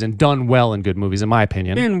good movies and done well in good movies, in my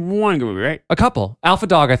opinion. Been in one good movie, right? A couple. Alpha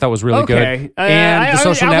Dog, I thought was really good. And The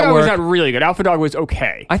Social Network. Alpha Dog was not really good. Alpha Dog was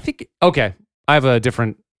okay. I think okay. I have a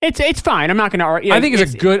different. It's fine. I'm not going to argue. I think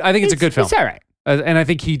it's a good. I think it's a good film. It's all right. And I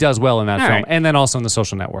think he does well in that film, right. and then also in The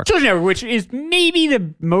Social Network. Social Network, which is maybe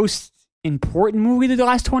the most important movie of the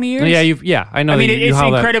last 20 years. I know. I mean, it's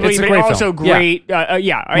incredibly, but also great. Right.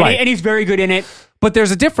 And he's very good in it. But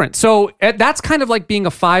there's a difference. So that's kind of like being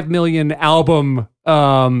a 5 million album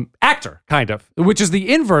actor, kind of, which is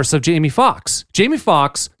the inverse of Jamie Foxx. Jamie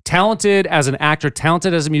Foxx, talented as an actor,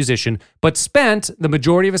 talented as a musician, but spent the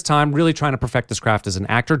majority of his time really trying to perfect his craft as an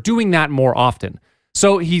actor, doing that more often.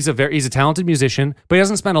 So he's a talented musician, but he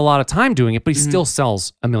doesn't spend a lot of time doing it, but he still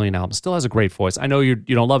sells 1 million albums, still has a great voice. I know you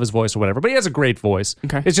don't love his voice or whatever, but he has a great voice.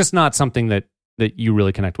 Okay. It's just not something that you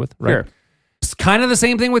really connect with, right? Sure. It's kind of the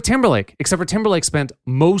same thing with Timberlake, except for Timberlake spent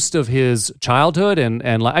most of his childhood and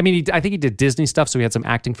I mean, I think he did Disney stuff, so he had some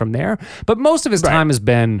acting from there, but most of his time has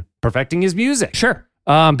been perfecting his music. Sure.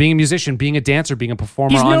 Being a musician, being a dancer, being a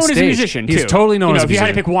performer on stage. He's known as a musician, too. He's totally known as a musician. If you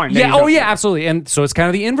had to pick one. Yeah, absolutely. And so it's kind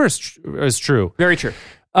of the inverse is true. Very true.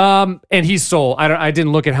 And he's sold, I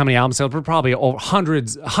didn't look at how many albums sold, but probably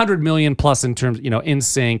 100 million plus in terms, in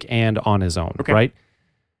sync and on his own, right?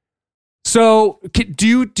 So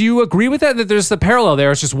do you agree with that there's the parallel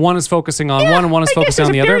there? It's just one is focusing on one and one is focusing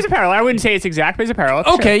on the other? There's a parallel. I wouldn't say it's exact, but it's a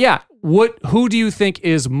parallel. Okay, yeah. Who do you think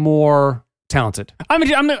is more talented? I'm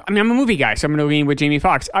a movie guy, so I'm going to lean with Jamie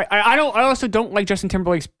Foxx. I also don't like Justin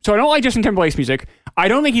Timberlake's. So I don't like Justin Timberlake's music. I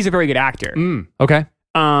don't think he's a very good actor. Okay.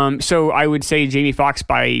 So I would say Jamie Foxx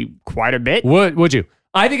by quite a bit. Would you?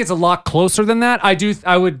 I think it's a lot closer than that.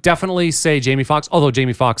 I would definitely say Jamie Foxx, although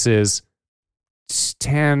Jamie Foxx is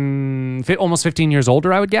almost 15 years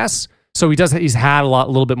older, I would guess. So he's had a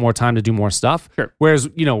little bit more time to do more stuff. Sure. Whereas,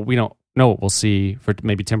 we don't know what we'll see for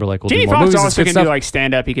maybe Timberlake will Jamie do more Foxx movies. Also can do like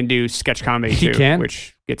stand up. He can do sketch comedy too. He can,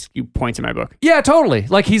 which gets you points in my book. Yeah, totally.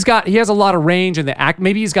 Like he has a lot of range in the act.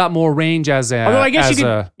 Maybe he's got more range as a. Although I guess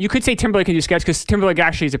you could say Timberlake can do sketch because Timberlake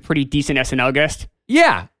actually is a pretty decent SNL guest.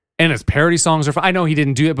 Yeah. And his parody songs are. I know he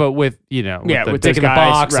didn't do it, but with the with Dick in the those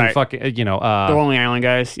Box guys, and fucking the Lonely Island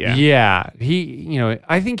guys. Yeah. He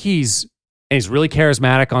I think he's really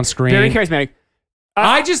charismatic on screen. Very charismatic.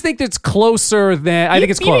 I just think that's closer than I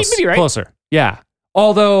think it's close. Maybe right. Closer. Yeah.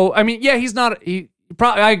 Although he's not.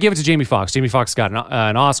 Probably I give it to Jamie Foxx. Jamie Foxx got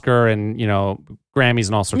an Oscar and Grammys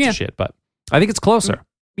and all sorts of shit, but I think it's closer.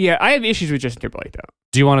 Yeah, I have issues with Justin Timberlake though.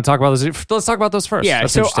 Do you want to talk about those? Let's talk about those first. Yeah,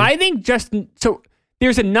 That's so I think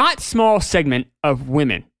there's a not small segment of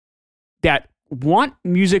women that want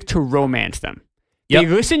music to romance them. They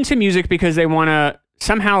listen to music because they want to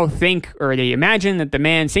somehow think or they imagine that the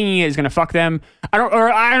man singing it is going to fuck them. I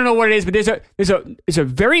don't know what it is, but there's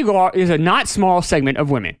a not small segment of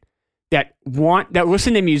women that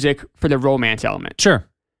listen to music for the romance element. Sure.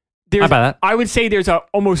 How about that? I would say there's a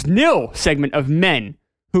almost nil segment of men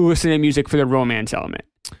who listen to music for the romance element.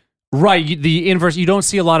 Right, the inverse. You don't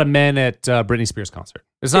see a lot of men at Britney Spears concert.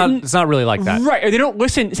 It's not really like that. Right, they don't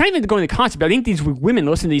listen. It's not even going to the concert. But I think these women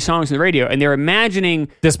listen to these songs on the radio and they're imagining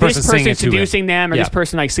this person seducing them, or this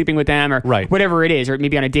person like sleeping with them, or whatever it is, or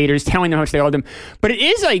maybe on a date, or just telling them how much they love them. But it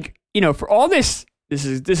is like for all this. This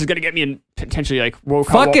is going to get me in potentially like woke.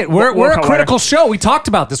 Fuck it, we're a critical show. We talked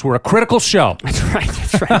about this. We're a critical show. That's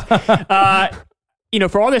right.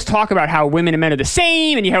 For all this talk about how women and men are the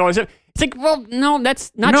same, and you have all this, it's like, well, no,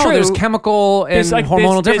 that's not true. No, there's chemical and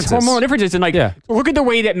hormonal differences. There's hormonal differences, and look at the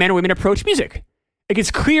way that men and women approach music. Like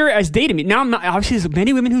it's clear as day to me. Now, obviously, there's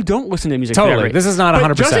many women who don't listen to music. Totally, this is not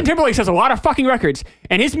 100%. Justin Timberlake has a lot of fucking records,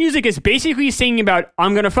 and his music is basically singing about,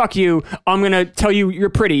 I'm gonna fuck you, I'm gonna tell you you're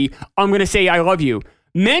pretty, I'm gonna say I love you.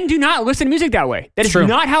 Men do not listen to music that way. That is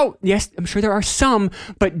not how. Yes, I'm sure there are some,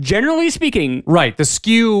 but generally speaking, right. The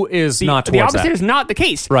skew is not towards the opposite that. Is not the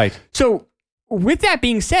case. Right. So, with that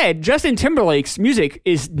being said, Justin Timberlake's music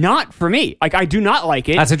is not for me. Like, I do not like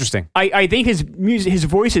it. That's interesting. I think his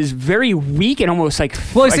voice is very weak and almost like.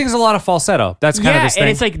 Well, he sings a lot of falsetto. That's kind of his thing. And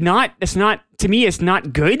it's like not. It's not to me. It's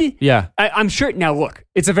not good. Yeah. I'm sure. Now look,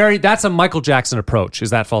 that's a Michael Jackson approach. Is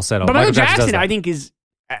that falsetto? But Michael Jackson I think is.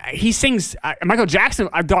 He sings Michael Jackson.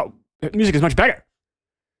 I thought music is much better.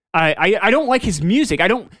 I don't like his music. I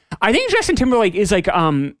think Justin Timberlake is like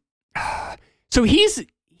so he's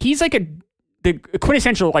like the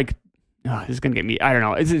quintessential like. Oh, this is gonna get me. I don't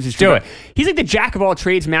know. It's do it. He's like the jack of all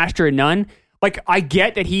trades, master of none. Like I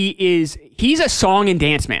get that he's a song and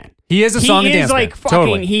dance man. He is a song and dance man. He is like fucking.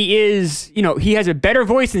 Totally. He is. He has a better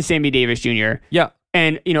voice than Sammy Davis Jr. Yeah,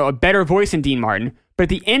 and a better voice than Dean Martin. But at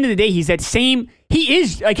the end of the day, he's that same. He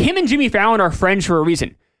is like him and Jimmy Fallon are friends for a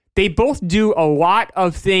reason. They both do a lot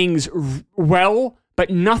of things well, but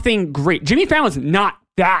nothing great. Jimmy Fallon's not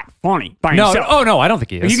that funny by himself. Oh no, I don't think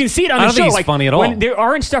he is. You can see it on the show. I don't think he's like, funny at all. When there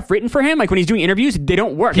aren't stuff written for him, like when he's doing interviews, they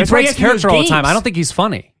don't work. He breaks character all the time. I don't think he's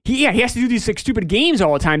funny. He has to do these like stupid games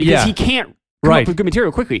all the time because he can't come up with good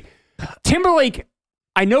material quickly. Timberlake,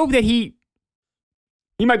 I know that he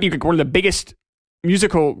might be like one of the biggest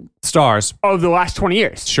musical stars of the last 20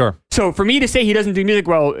 years. Sure. So for me to say he doesn't do music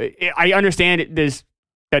well, I understand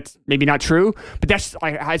that's maybe not true, but that's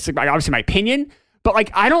obviously my opinion. But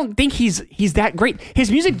like I don't think he's that great.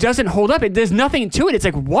 His music doesn't hold up. There's nothing to it. It's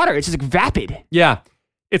like water. It's just like vapid. Yeah.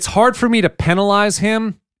 It's hard for me to penalize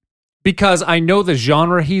him because I know the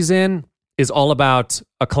genre he's in is all about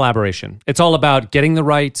a collaboration. It's all about getting the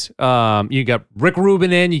right. You got Rick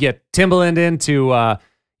Rubin in, you get Timbaland in to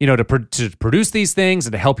produce these things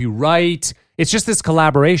and to help you write. It's just this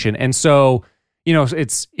collaboration. And so,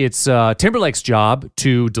 it's Timberlake's job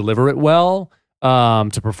to deliver it well,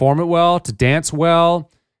 to perform it well, to dance well.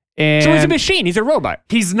 And so he's a machine. He's a robot.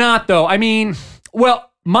 He's not, though. I mean,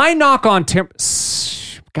 well, my knock on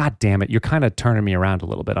God damn it. You're kind of turning me around a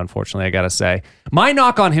little bit, unfortunately, I got to say. My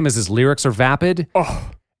knock on him is his lyrics are vapid. Oh.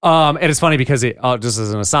 And it's funny because, just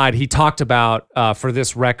as an aside, he talked about, for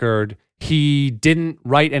this record, he didn't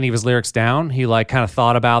write any of his lyrics down. He like kind of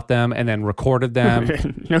thought about them and then recorded them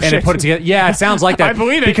and put it together. Yeah, it sounds like that. I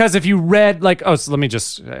believe it. Because if you read so let me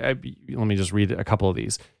just read a couple of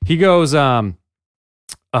these. He goes, so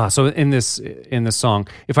in this song,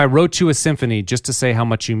 if I wrote you a symphony just to say how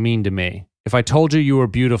much you mean to me, if I told you were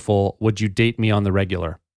beautiful, would you date me on the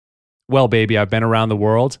regular? Well, baby, I've been around the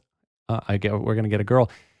world. We're gonna get a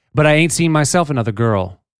girl, but I ain't seen myself another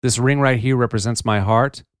girl. This ring right here represents my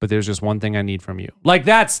heart, but there's just one thing I need from you. Like,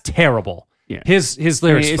 that's terrible. Yeah. His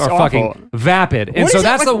lyrics are awful. Fucking vapid. And so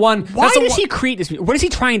that's the one. Why does he create this? What is he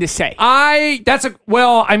trying to say? I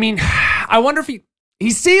wonder if he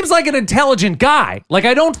seems like an intelligent guy. Like,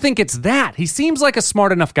 I don't think it's that. He seems like a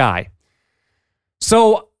smart enough guy.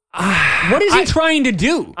 So What is he trying to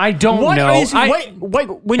do? I don't know.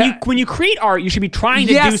 When you create art, you should be trying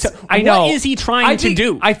to do something. I know. What is he trying to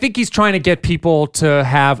do? I think he's trying to get people to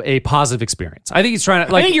have a positive experience. I think he's trying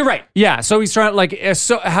to I think you're right. Yeah, so he's trying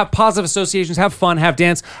to have positive associations, have fun, have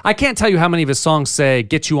dance. I can't tell you how many of his songs say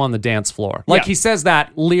 "get you on the dance floor." He says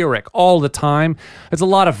that lyric all the time. It's a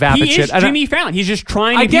lot of vapid shit. He is Jimmy Fallon. He's just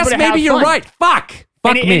trying to get people to have fun. I guess maybe you're right. Fuck me.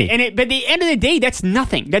 But at the end of the day, that's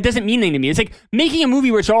nothing. That doesn't mean anything to me. It's like making a movie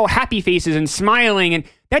where it's all happy faces and smiling, and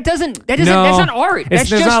that's not art. There's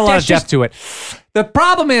not a lot of depth to it. The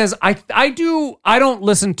problem is, I don't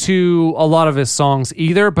listen to a lot of his songs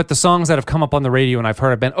either, but the songs that have come up on the radio and I've heard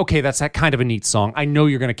have been, okay, that's that kind of a neat song. I know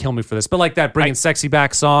you're going to kill me for this, but like that Bringing Sexy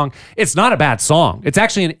Back song, it's not a bad song. It's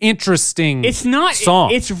actually an interesting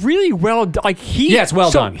song. It's really well done. It's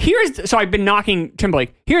well done. So I've been knocking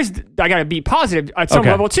Timberlake. I got to be positive at some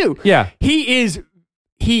level too. Yeah.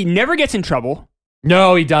 He never gets in trouble.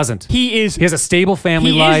 No, he doesn't. He has a stable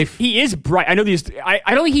family life. He is bright. I know these. I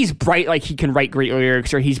don't think he's bright like he can write great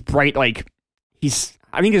lyrics, or he's bright like he's.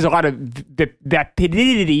 I think there's a lot of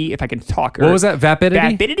vapidity, if I can talk. What was that?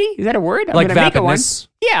 Vapidity? Vapidity? Is that a word? I'm like vapidness?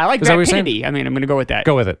 Yeah, I like vapidity. I mean, I'm going to go with that.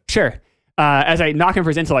 Go with it. Sure. As I knock him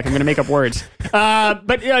for his intellect, I'm going to make up words.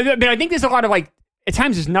 But I think there's a lot of at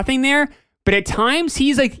times there's nothing there, but at times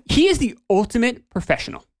he is the ultimate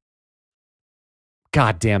professional.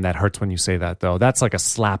 God damn, that hurts when you say that, though. That's like a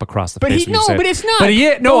slap across the face. But it's not. But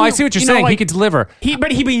I see what you're saying. He could deliver. He never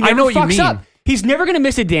fucks up. He's never going to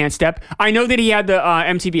miss a dance step. I know that he had the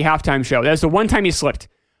MTV halftime show. That's the one time he slipped.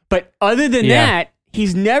 But other than that,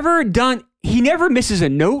 he's never done. He never misses a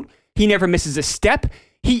note. He never misses a step.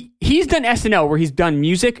 He's done SNL where he's done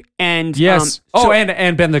music and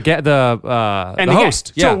and been the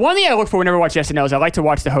host. So one thing I look for whenever I watch SNL is I like to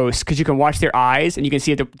watch the host because you can watch their eyes and you can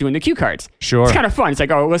see it doing the cue cards. Sure, it's kind of fun. It's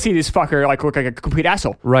like, oh, let's see this fucker look like a complete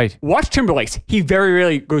asshole. Right. Watch Timberlake's. He very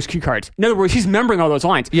rarely goes cue cards. In other words, he's remembering all those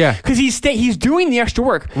lines. Yeah, because he's doing the extra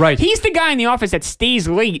work. Right. He's the guy in the office that stays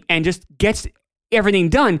late and just gets everything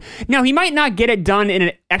done. Now he might not get it done in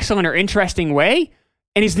an excellent or interesting way,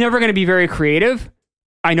 and he's never going to be very creative.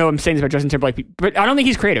 I know I'm saying this about Justin Timberlake, but I don't think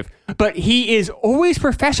he's creative. But he is always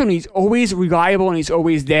professional. He's always reliable, and he's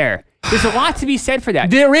always there. There's a lot to be said for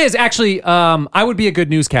that. There is actually. I would be a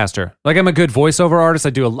good newscaster. Like I'm a good voiceover artist.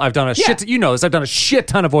 I've done a shit. You know this. I've done a shit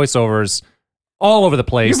ton of voiceovers all over the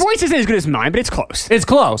place. Your voice isn't as good as mine, but it's close. It's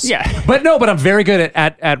close. Yeah. But I'm very good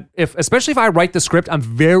at especially if I write the script, I'm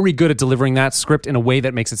very good at delivering that script in a way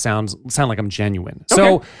that makes it sound like I'm genuine.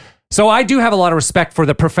 Okay. So I do have a lot of respect for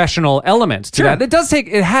the professional element to that.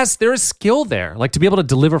 There is skill there, like to be able to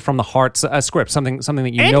deliver from the heart a script, something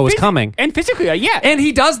that you know is coming. And physically, yeah. And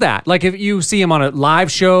he does that. Like if you see him on live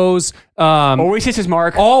shows, always hits his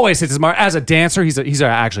mark. As a dancer, he's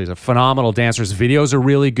a phenomenal dancer. His videos are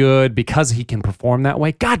really good because he can perform that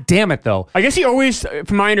way. God damn it, though. I guess he always,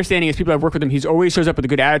 from my understanding, as people I've worked with him, he's always shows up with a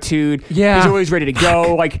good attitude. Yeah. He's always ready to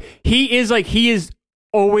go. He is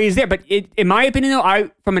always there. But in my opinion,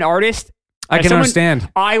 though, from an artist, I can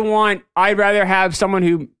understand. I'd rather have someone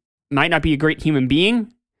who might not be a great human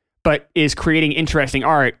being, but is creating interesting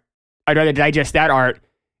art. I'd rather digest that art.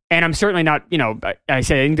 And I'm certainly not, I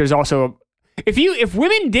think there's also, if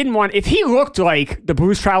women didn't want, if he looked like the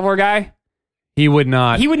Blues Traveler guy, you would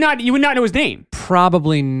not know his name.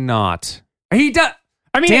 Probably not. He does.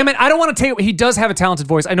 I mean, damn it. I don't want to take, he does have a talented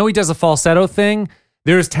voice. I know he does a falsetto thing.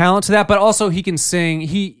 There's talent to that, but also he can sing.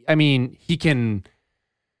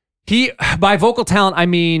 By vocal talent, I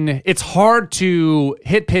mean, it's hard to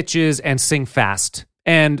hit pitches and sing fast.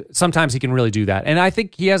 And sometimes he can really do that. And I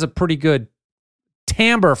think he has a pretty good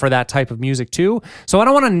timbre for that type of music too. So I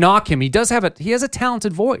don't want to knock him. He has a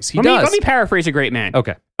talented voice. Let me paraphrase a great man.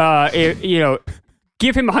 Okay.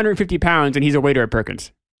 Give him 150 pounds and he's a waiter at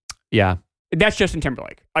Perkins. Yeah. That's Justin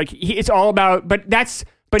Timberlake. It's all about,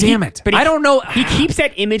 damn it. I don't know. He keeps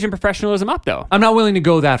that image and professionalism up, though. I'm not willing to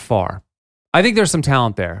go that far. I think there's some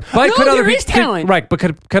talent there. But there is talent. Right, but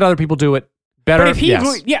could other people do it better? But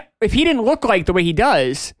if he didn't look like the way he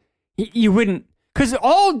does, you wouldn't. Because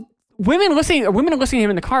all women listening to him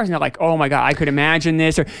in the cars, and they're like, "Oh my god, I could imagine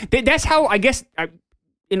this." Or that's how I guess.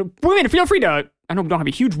 Women, feel free to. I don't have a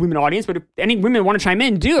huge women audience, but if any women want to chime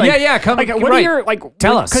in, do. Come. What are your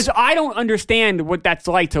Tell us, because I don't understand what that's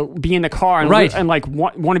like to be in the car and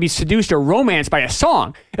want to be seduced or romanced by a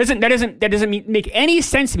song. That doesn't make any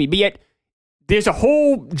sense to me. But yet, there's a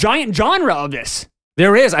whole giant genre of this.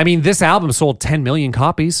 There is. I mean, this album sold 10 million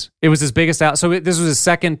copies. It was his biggest out. So this was his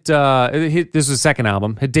second. This was his second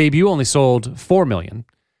album. His debut only sold 4 million,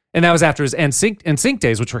 and that was after his NSYNC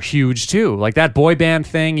days, which were huge too. Like that boy band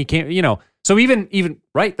thing. He can't. So even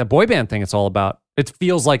right, the boy band thing, it's all about It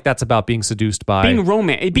feels like that's about being seduced by being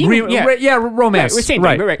romance. Romance. Right, same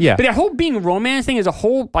right. thing, right. Yeah. But that whole being romance thing is a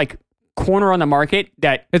whole like corner on the market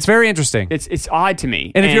that It's very interesting. it's odd to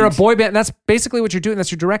me. And if you're a boy band, that's basically what you're doing.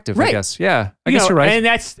 That's your directive, I Right. guess. Yeah, I guess you're right.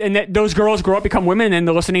 And those girls grow up, become women, and then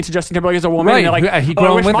they're listening to Justin Timberlake as a woman. Right. And they're like, He I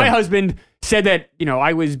grown wish with my him. husband said that,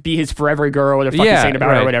 I would be his forever girl, or the fuck he's saying about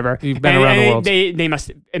it right. or whatever. You've been and, around the and world. They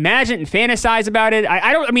must imagine and fantasize about it.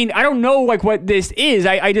 I don't know like what this is.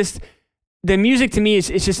 I just, the music to me is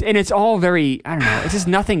it's just, and it's all very, I don't know, it's just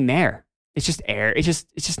nothing there. It's just air. It's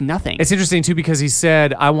just nothing. It's interesting too because he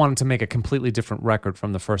said I wanted to make a completely different record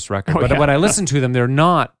from the first record, Oh, but yeah. when I listen to them, they're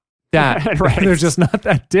not that. Right. They're just not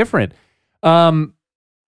that different.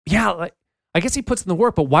 Like, I guess he puts in the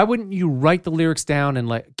work, but why wouldn't you write the lyrics down and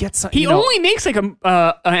like get some? He only makes like an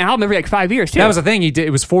album every like 5 years too. That was the thing he did.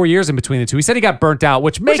 It was 4 years in between the two. He said he got burnt out,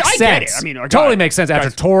 which makes I sense. get it. I mean, totally makes sense.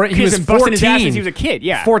 After touring, he was busting 14. his ass since he was a kid.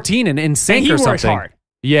 Yeah, 14 and in sync and he or works something. hard.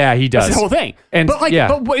 Yeah, he does. That's the whole thing. And but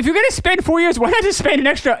if you're gonna spend 4 years, why not just spend an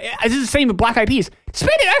extra? This is the same with Black Eyed Peas.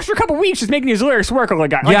 Spend an extra couple weeks just making these lyrics work.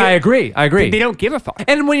 Like I agree. They don't give a fuck.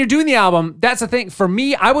 And when you're doing the album, that's the thing. For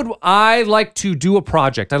me, I like to do a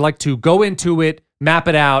project. I like to go into it, map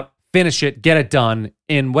it out, finish it, get it done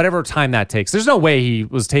in whatever time that takes. There's no way he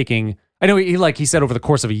was taking. I know he said over the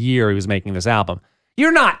course of a year he was making this album.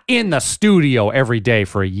 You're not in the studio every day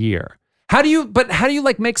for a year. How do you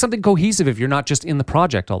like make something cohesive if you're not just in the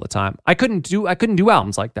project all the time? I couldn't do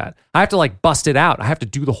albums like that. I have to like bust it out. I have to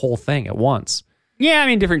do the whole thing at once. Yeah, I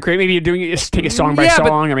mean, different creative. Maybe you're doing it, just take it song by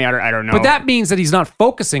song. I don't know. But that means that he's not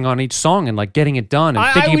focusing on each song and like getting it done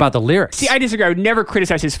and thinking about the lyrics. See, I disagree. I would never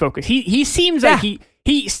criticize his focus. He seems like he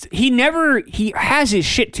has his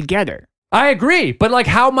shit together. I agree, but like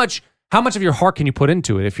how much of your heart can you put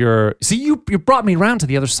into it if you're... See, you brought me around to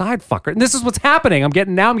the other side, fucker. And this is what's happening. I'm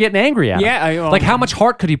getting angry at him. Yeah. Like how much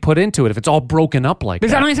heart could he put into it if it's all broken up like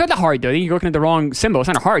because that? I don't think it's about the heart, though. I think you're looking at the wrong symbol. It's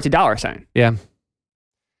not a heart. It's a dollar sign. Yeah.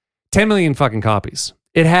 10 million fucking copies.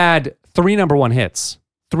 It had 3 number one hits.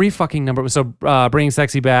 3 fucking number... So Bringing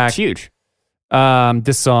Sexy Back. It's huge.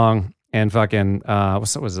 This song... And fucking,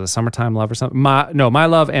 what was it, Summertime Love or something? My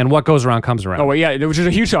Love and What Goes Around Comes Around. Oh, well, yeah, which is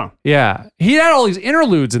a huge song. Yeah. He had all these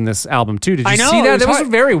interludes in this album, too. Did you see that? That was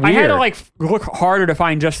very weird. I had to, like, look harder to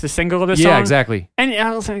find just the single of this song. Yeah, exactly. And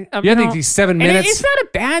I was like, I think these 7 minutes. It's not a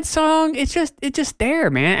bad song. It's just there,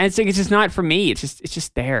 man. And it's just not for me. It's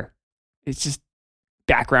just there. It's just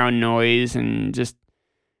background noise and just,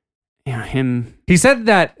 him. He said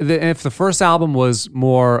that if the first album was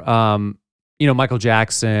more... Michael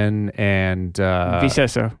Jackson and He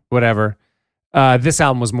says so. Whatever. This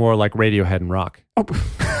album was more like Radiohead and rock. Oh.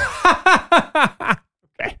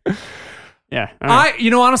 Okay. Yeah.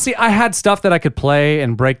 Honestly, I had stuff that I could play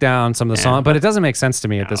and break down some of the songs, but it doesn't make sense to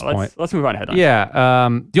me at this point. Let's move on to headlines. Yeah.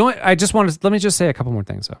 Let me just say a couple more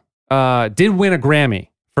things though. Did win a Grammy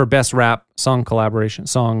for best rap song collaboration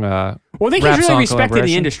song. Well, I think he's really respected in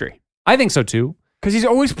the industry. I think so too. Because he's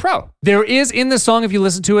always pro. There is in the song, if you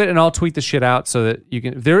listen to it, and I'll tweet the shit out so that you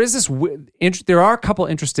can. There is this. There are a couple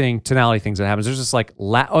interesting tonality things that happens. There's just like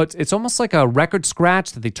it's almost like a record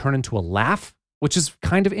scratch that they turn into a laugh, which is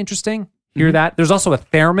kind of interesting. Hear that? There's also a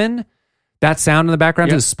theremin. That sound in the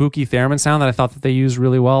background is a spooky theremin sound that I thought that they used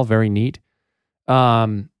really well. Very neat.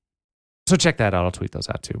 So check that out. I'll tweet those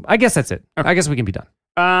out too. I guess that's it. Okay. I guess we can be done.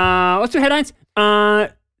 Let's do headlines.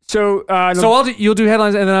 So you'll do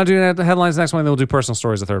headlines, and then I'll do headlines next one, and then we'll do personal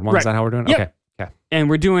stories the third one. Right. Is that how we're doing? Yep. Okay. And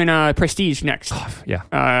we're doing Prestige next.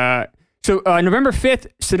 Yeah. So November 5th,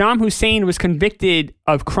 Saddam Hussein was convicted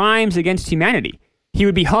of crimes against humanity. He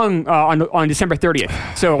would be hung on December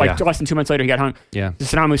 30th. So less than 2 months later, he got hung. Yeah.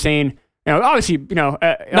 Saddam Hussein, obviously,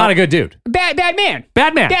 not a good dude. Bad man.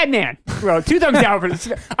 Bad man. Well, 2 thumbs down for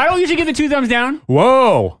this. I don't usually give the 2 thumbs down.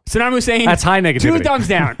 Whoa. Saddam Hussein. That's high negativity. 2 thumbs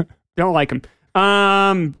down. Don't like him.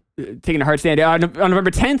 Taking a hard stand. On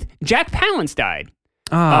November 10th, Jack Palance died.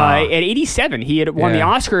 At 87. He had won the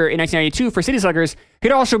Oscar in 1992 for City Slickers. He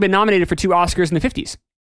had also been nominated for 2 Oscars in the 50s.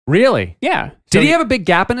 Really? Yeah. Did he have a big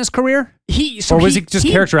gap in his career? Or was he just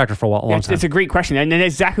character actor for a long time? It's a great question. And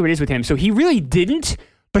that's exactly what it is with him. So he really didn't,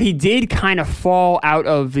 but he did kind of fall out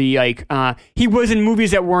of the, he was in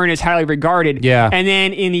movies that weren't as highly regarded. Yeah. And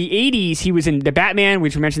then in the 80s, he was in The Batman,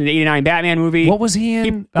 which we mentioned in the 89 Batman movie. What was he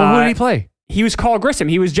in? What did he play? He was Carl Grissom.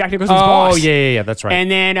 He was Jack Nicholson's boss. Oh, yeah, that's right.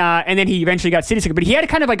 And then he eventually got City Slickers. But he had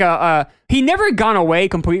kind of like he never gone away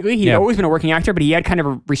completely. He'd always been a working actor, but he had kind of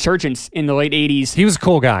a resurgence in the late 80s. He was a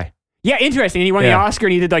cool guy. Yeah, interesting. And he won the Oscar,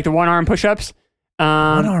 and he did like the 1-arm push-ups.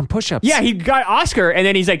 1-arm push-ups. Yeah, he got Oscar, and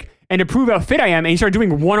then he's like, and to prove how fit I am, and he started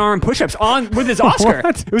doing 1-arm push-ups with his Oscar.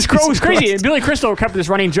 It was crazy. And Billy Crystal kept this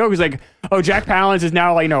running joke. He was like, "Oh, Jack Palance is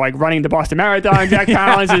now like running the Boston Marathon. Jack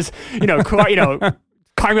Palance is climbing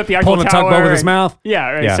up the Eiffel pulling a Tower tugboat with his mouth."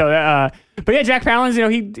 Yeah, right. Yeah. So, but yeah, Jack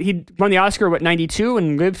Palance, he won the Oscar 92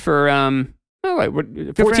 and lived for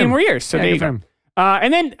 14 more years. So Yeah, there you good for go. him.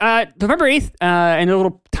 And then November 8th, and a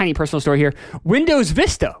little tiny personal story here, Windows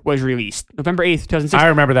Vista was released November 8th, 2006. I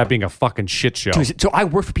remember that being a fucking shit show. So I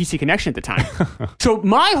worked for PC Connection at the time. So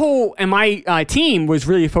my team was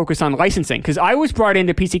really focused on licensing because I was brought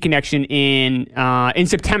into PC Connection in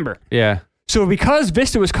September. Yeah. So because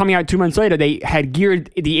Vista was coming out 2 months later, they had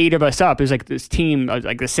geared the 8 of us up. It was like this team,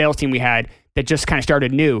 like the sales team we had that just kind of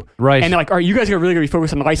started new. Right. And they're like, all right, you guys are really going to be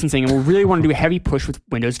focused on licensing, and we really want to do a heavy push with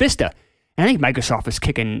Windows Vista. And I think Microsoft was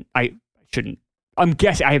kicking. I'm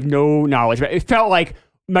guessing. I have no knowledge, but it felt like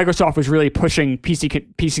Microsoft was really pushing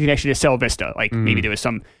PC Connection to sell Vista. Like maybe there was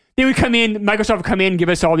some. They would come in. Microsoft would come in, give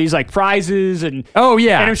us all these like prizes and. Oh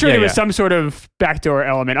yeah. And I'm sure there was some sort of backdoor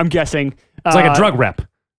element. I'm guessing. It's like a drug rep.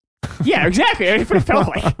 Yeah, exactly. That's what it felt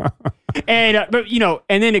like. And but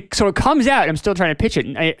and then it comes out. I'm still trying to pitch it.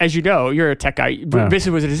 And as you know, you're a tech guy. Yeah.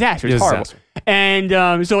 Vista was a disaster. It's It was a horrible. disaster.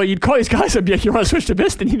 And so you'd call these guys up and be like, "You want to switch to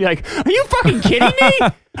Vista?" And he'd be like, "Are you fucking kidding me?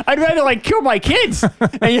 I'd rather like kill my kids."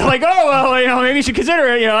 And you're like, "Oh well, maybe you should consider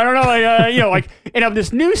it." I don't know. And I'm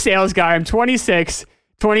this new sales guy. I'm 26.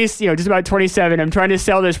 20, just about 27. I'm trying to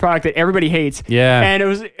sell this product that everybody hates. Yeah. And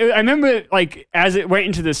I remember like as it went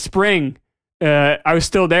into the spring, I was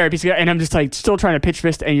still there, and I'm just like still trying to pitch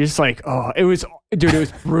Vista, and you're just like, oh, it was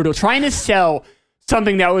brutal. Trying to sell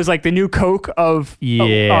something that was like the new Coke of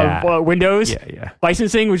Windows. Yeah.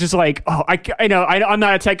 Licensing was just like, oh, I know I'm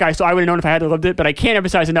not a tech guy, so I would have known if I had lived it, but I can't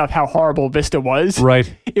emphasize enough how horrible Vista was.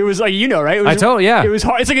 Right. It was like right. It was, I totally yeah. It was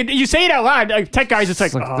hard. It's like you say it out loud, like tech guys. It's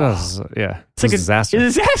like It's like it's like a disaster.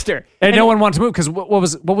 It's a disaster. And no one wanted to move because what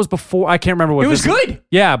was before? I can't remember what It was good.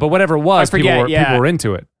 Yeah, but whatever it was, I forget, people were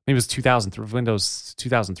into it. Maybe it was 2003, Windows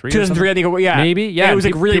 2003. 2003, I think. Yeah, maybe. Yeah, and it was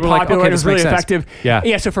like really people were popular. okay, It was this really makes sense. effective.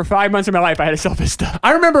 Yeah. So for 5 months of my life, I had to sell Vista.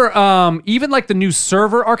 I remember even like the new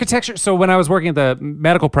server architecture. So when I was working at the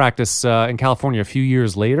medical practice in California a few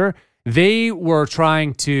years later, they were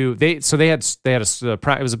trying to they had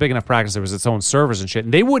it was a big enough practice. There was its own servers and shit,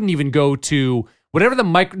 and they wouldn't even go to whatever the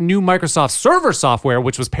new Microsoft Server software,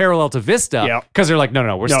 which was parallel to Vista, because they're like,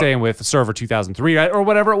 no, we're staying with Server 2003 or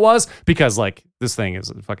whatever it was, because like this thing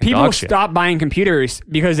is fucking People dog shit. stopped buying computers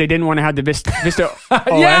because they didn't want to have the Vista OS.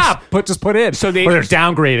 Yeah, just put in. So they're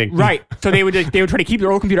downgrading, right? So they would try to keep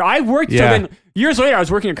their old computer. I worked. Yeah. So then years later, I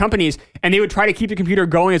was working at companies, and they would try to keep the computer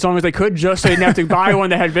going as long as they could, just so they didn't have to buy one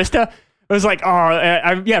that had Vista. It was like,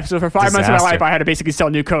 so for 5 months of my Disaster. life, I had to basically sell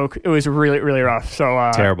new Coke. It was really, really rough. So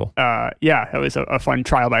Terrible. It was a fun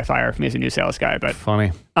trial by fire for me as a new sales guy. But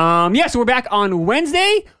funny. so we're back on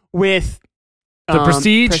Wednesday with The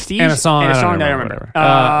Prestige and a song that I don't remember.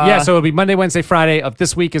 So it'll be Monday, Wednesday, Friday of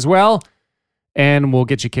this week as well, and we'll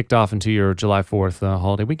get you kicked off into your July 4th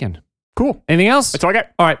holiday weekend. Cool. Anything else? That's all I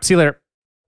got. All right. See you later.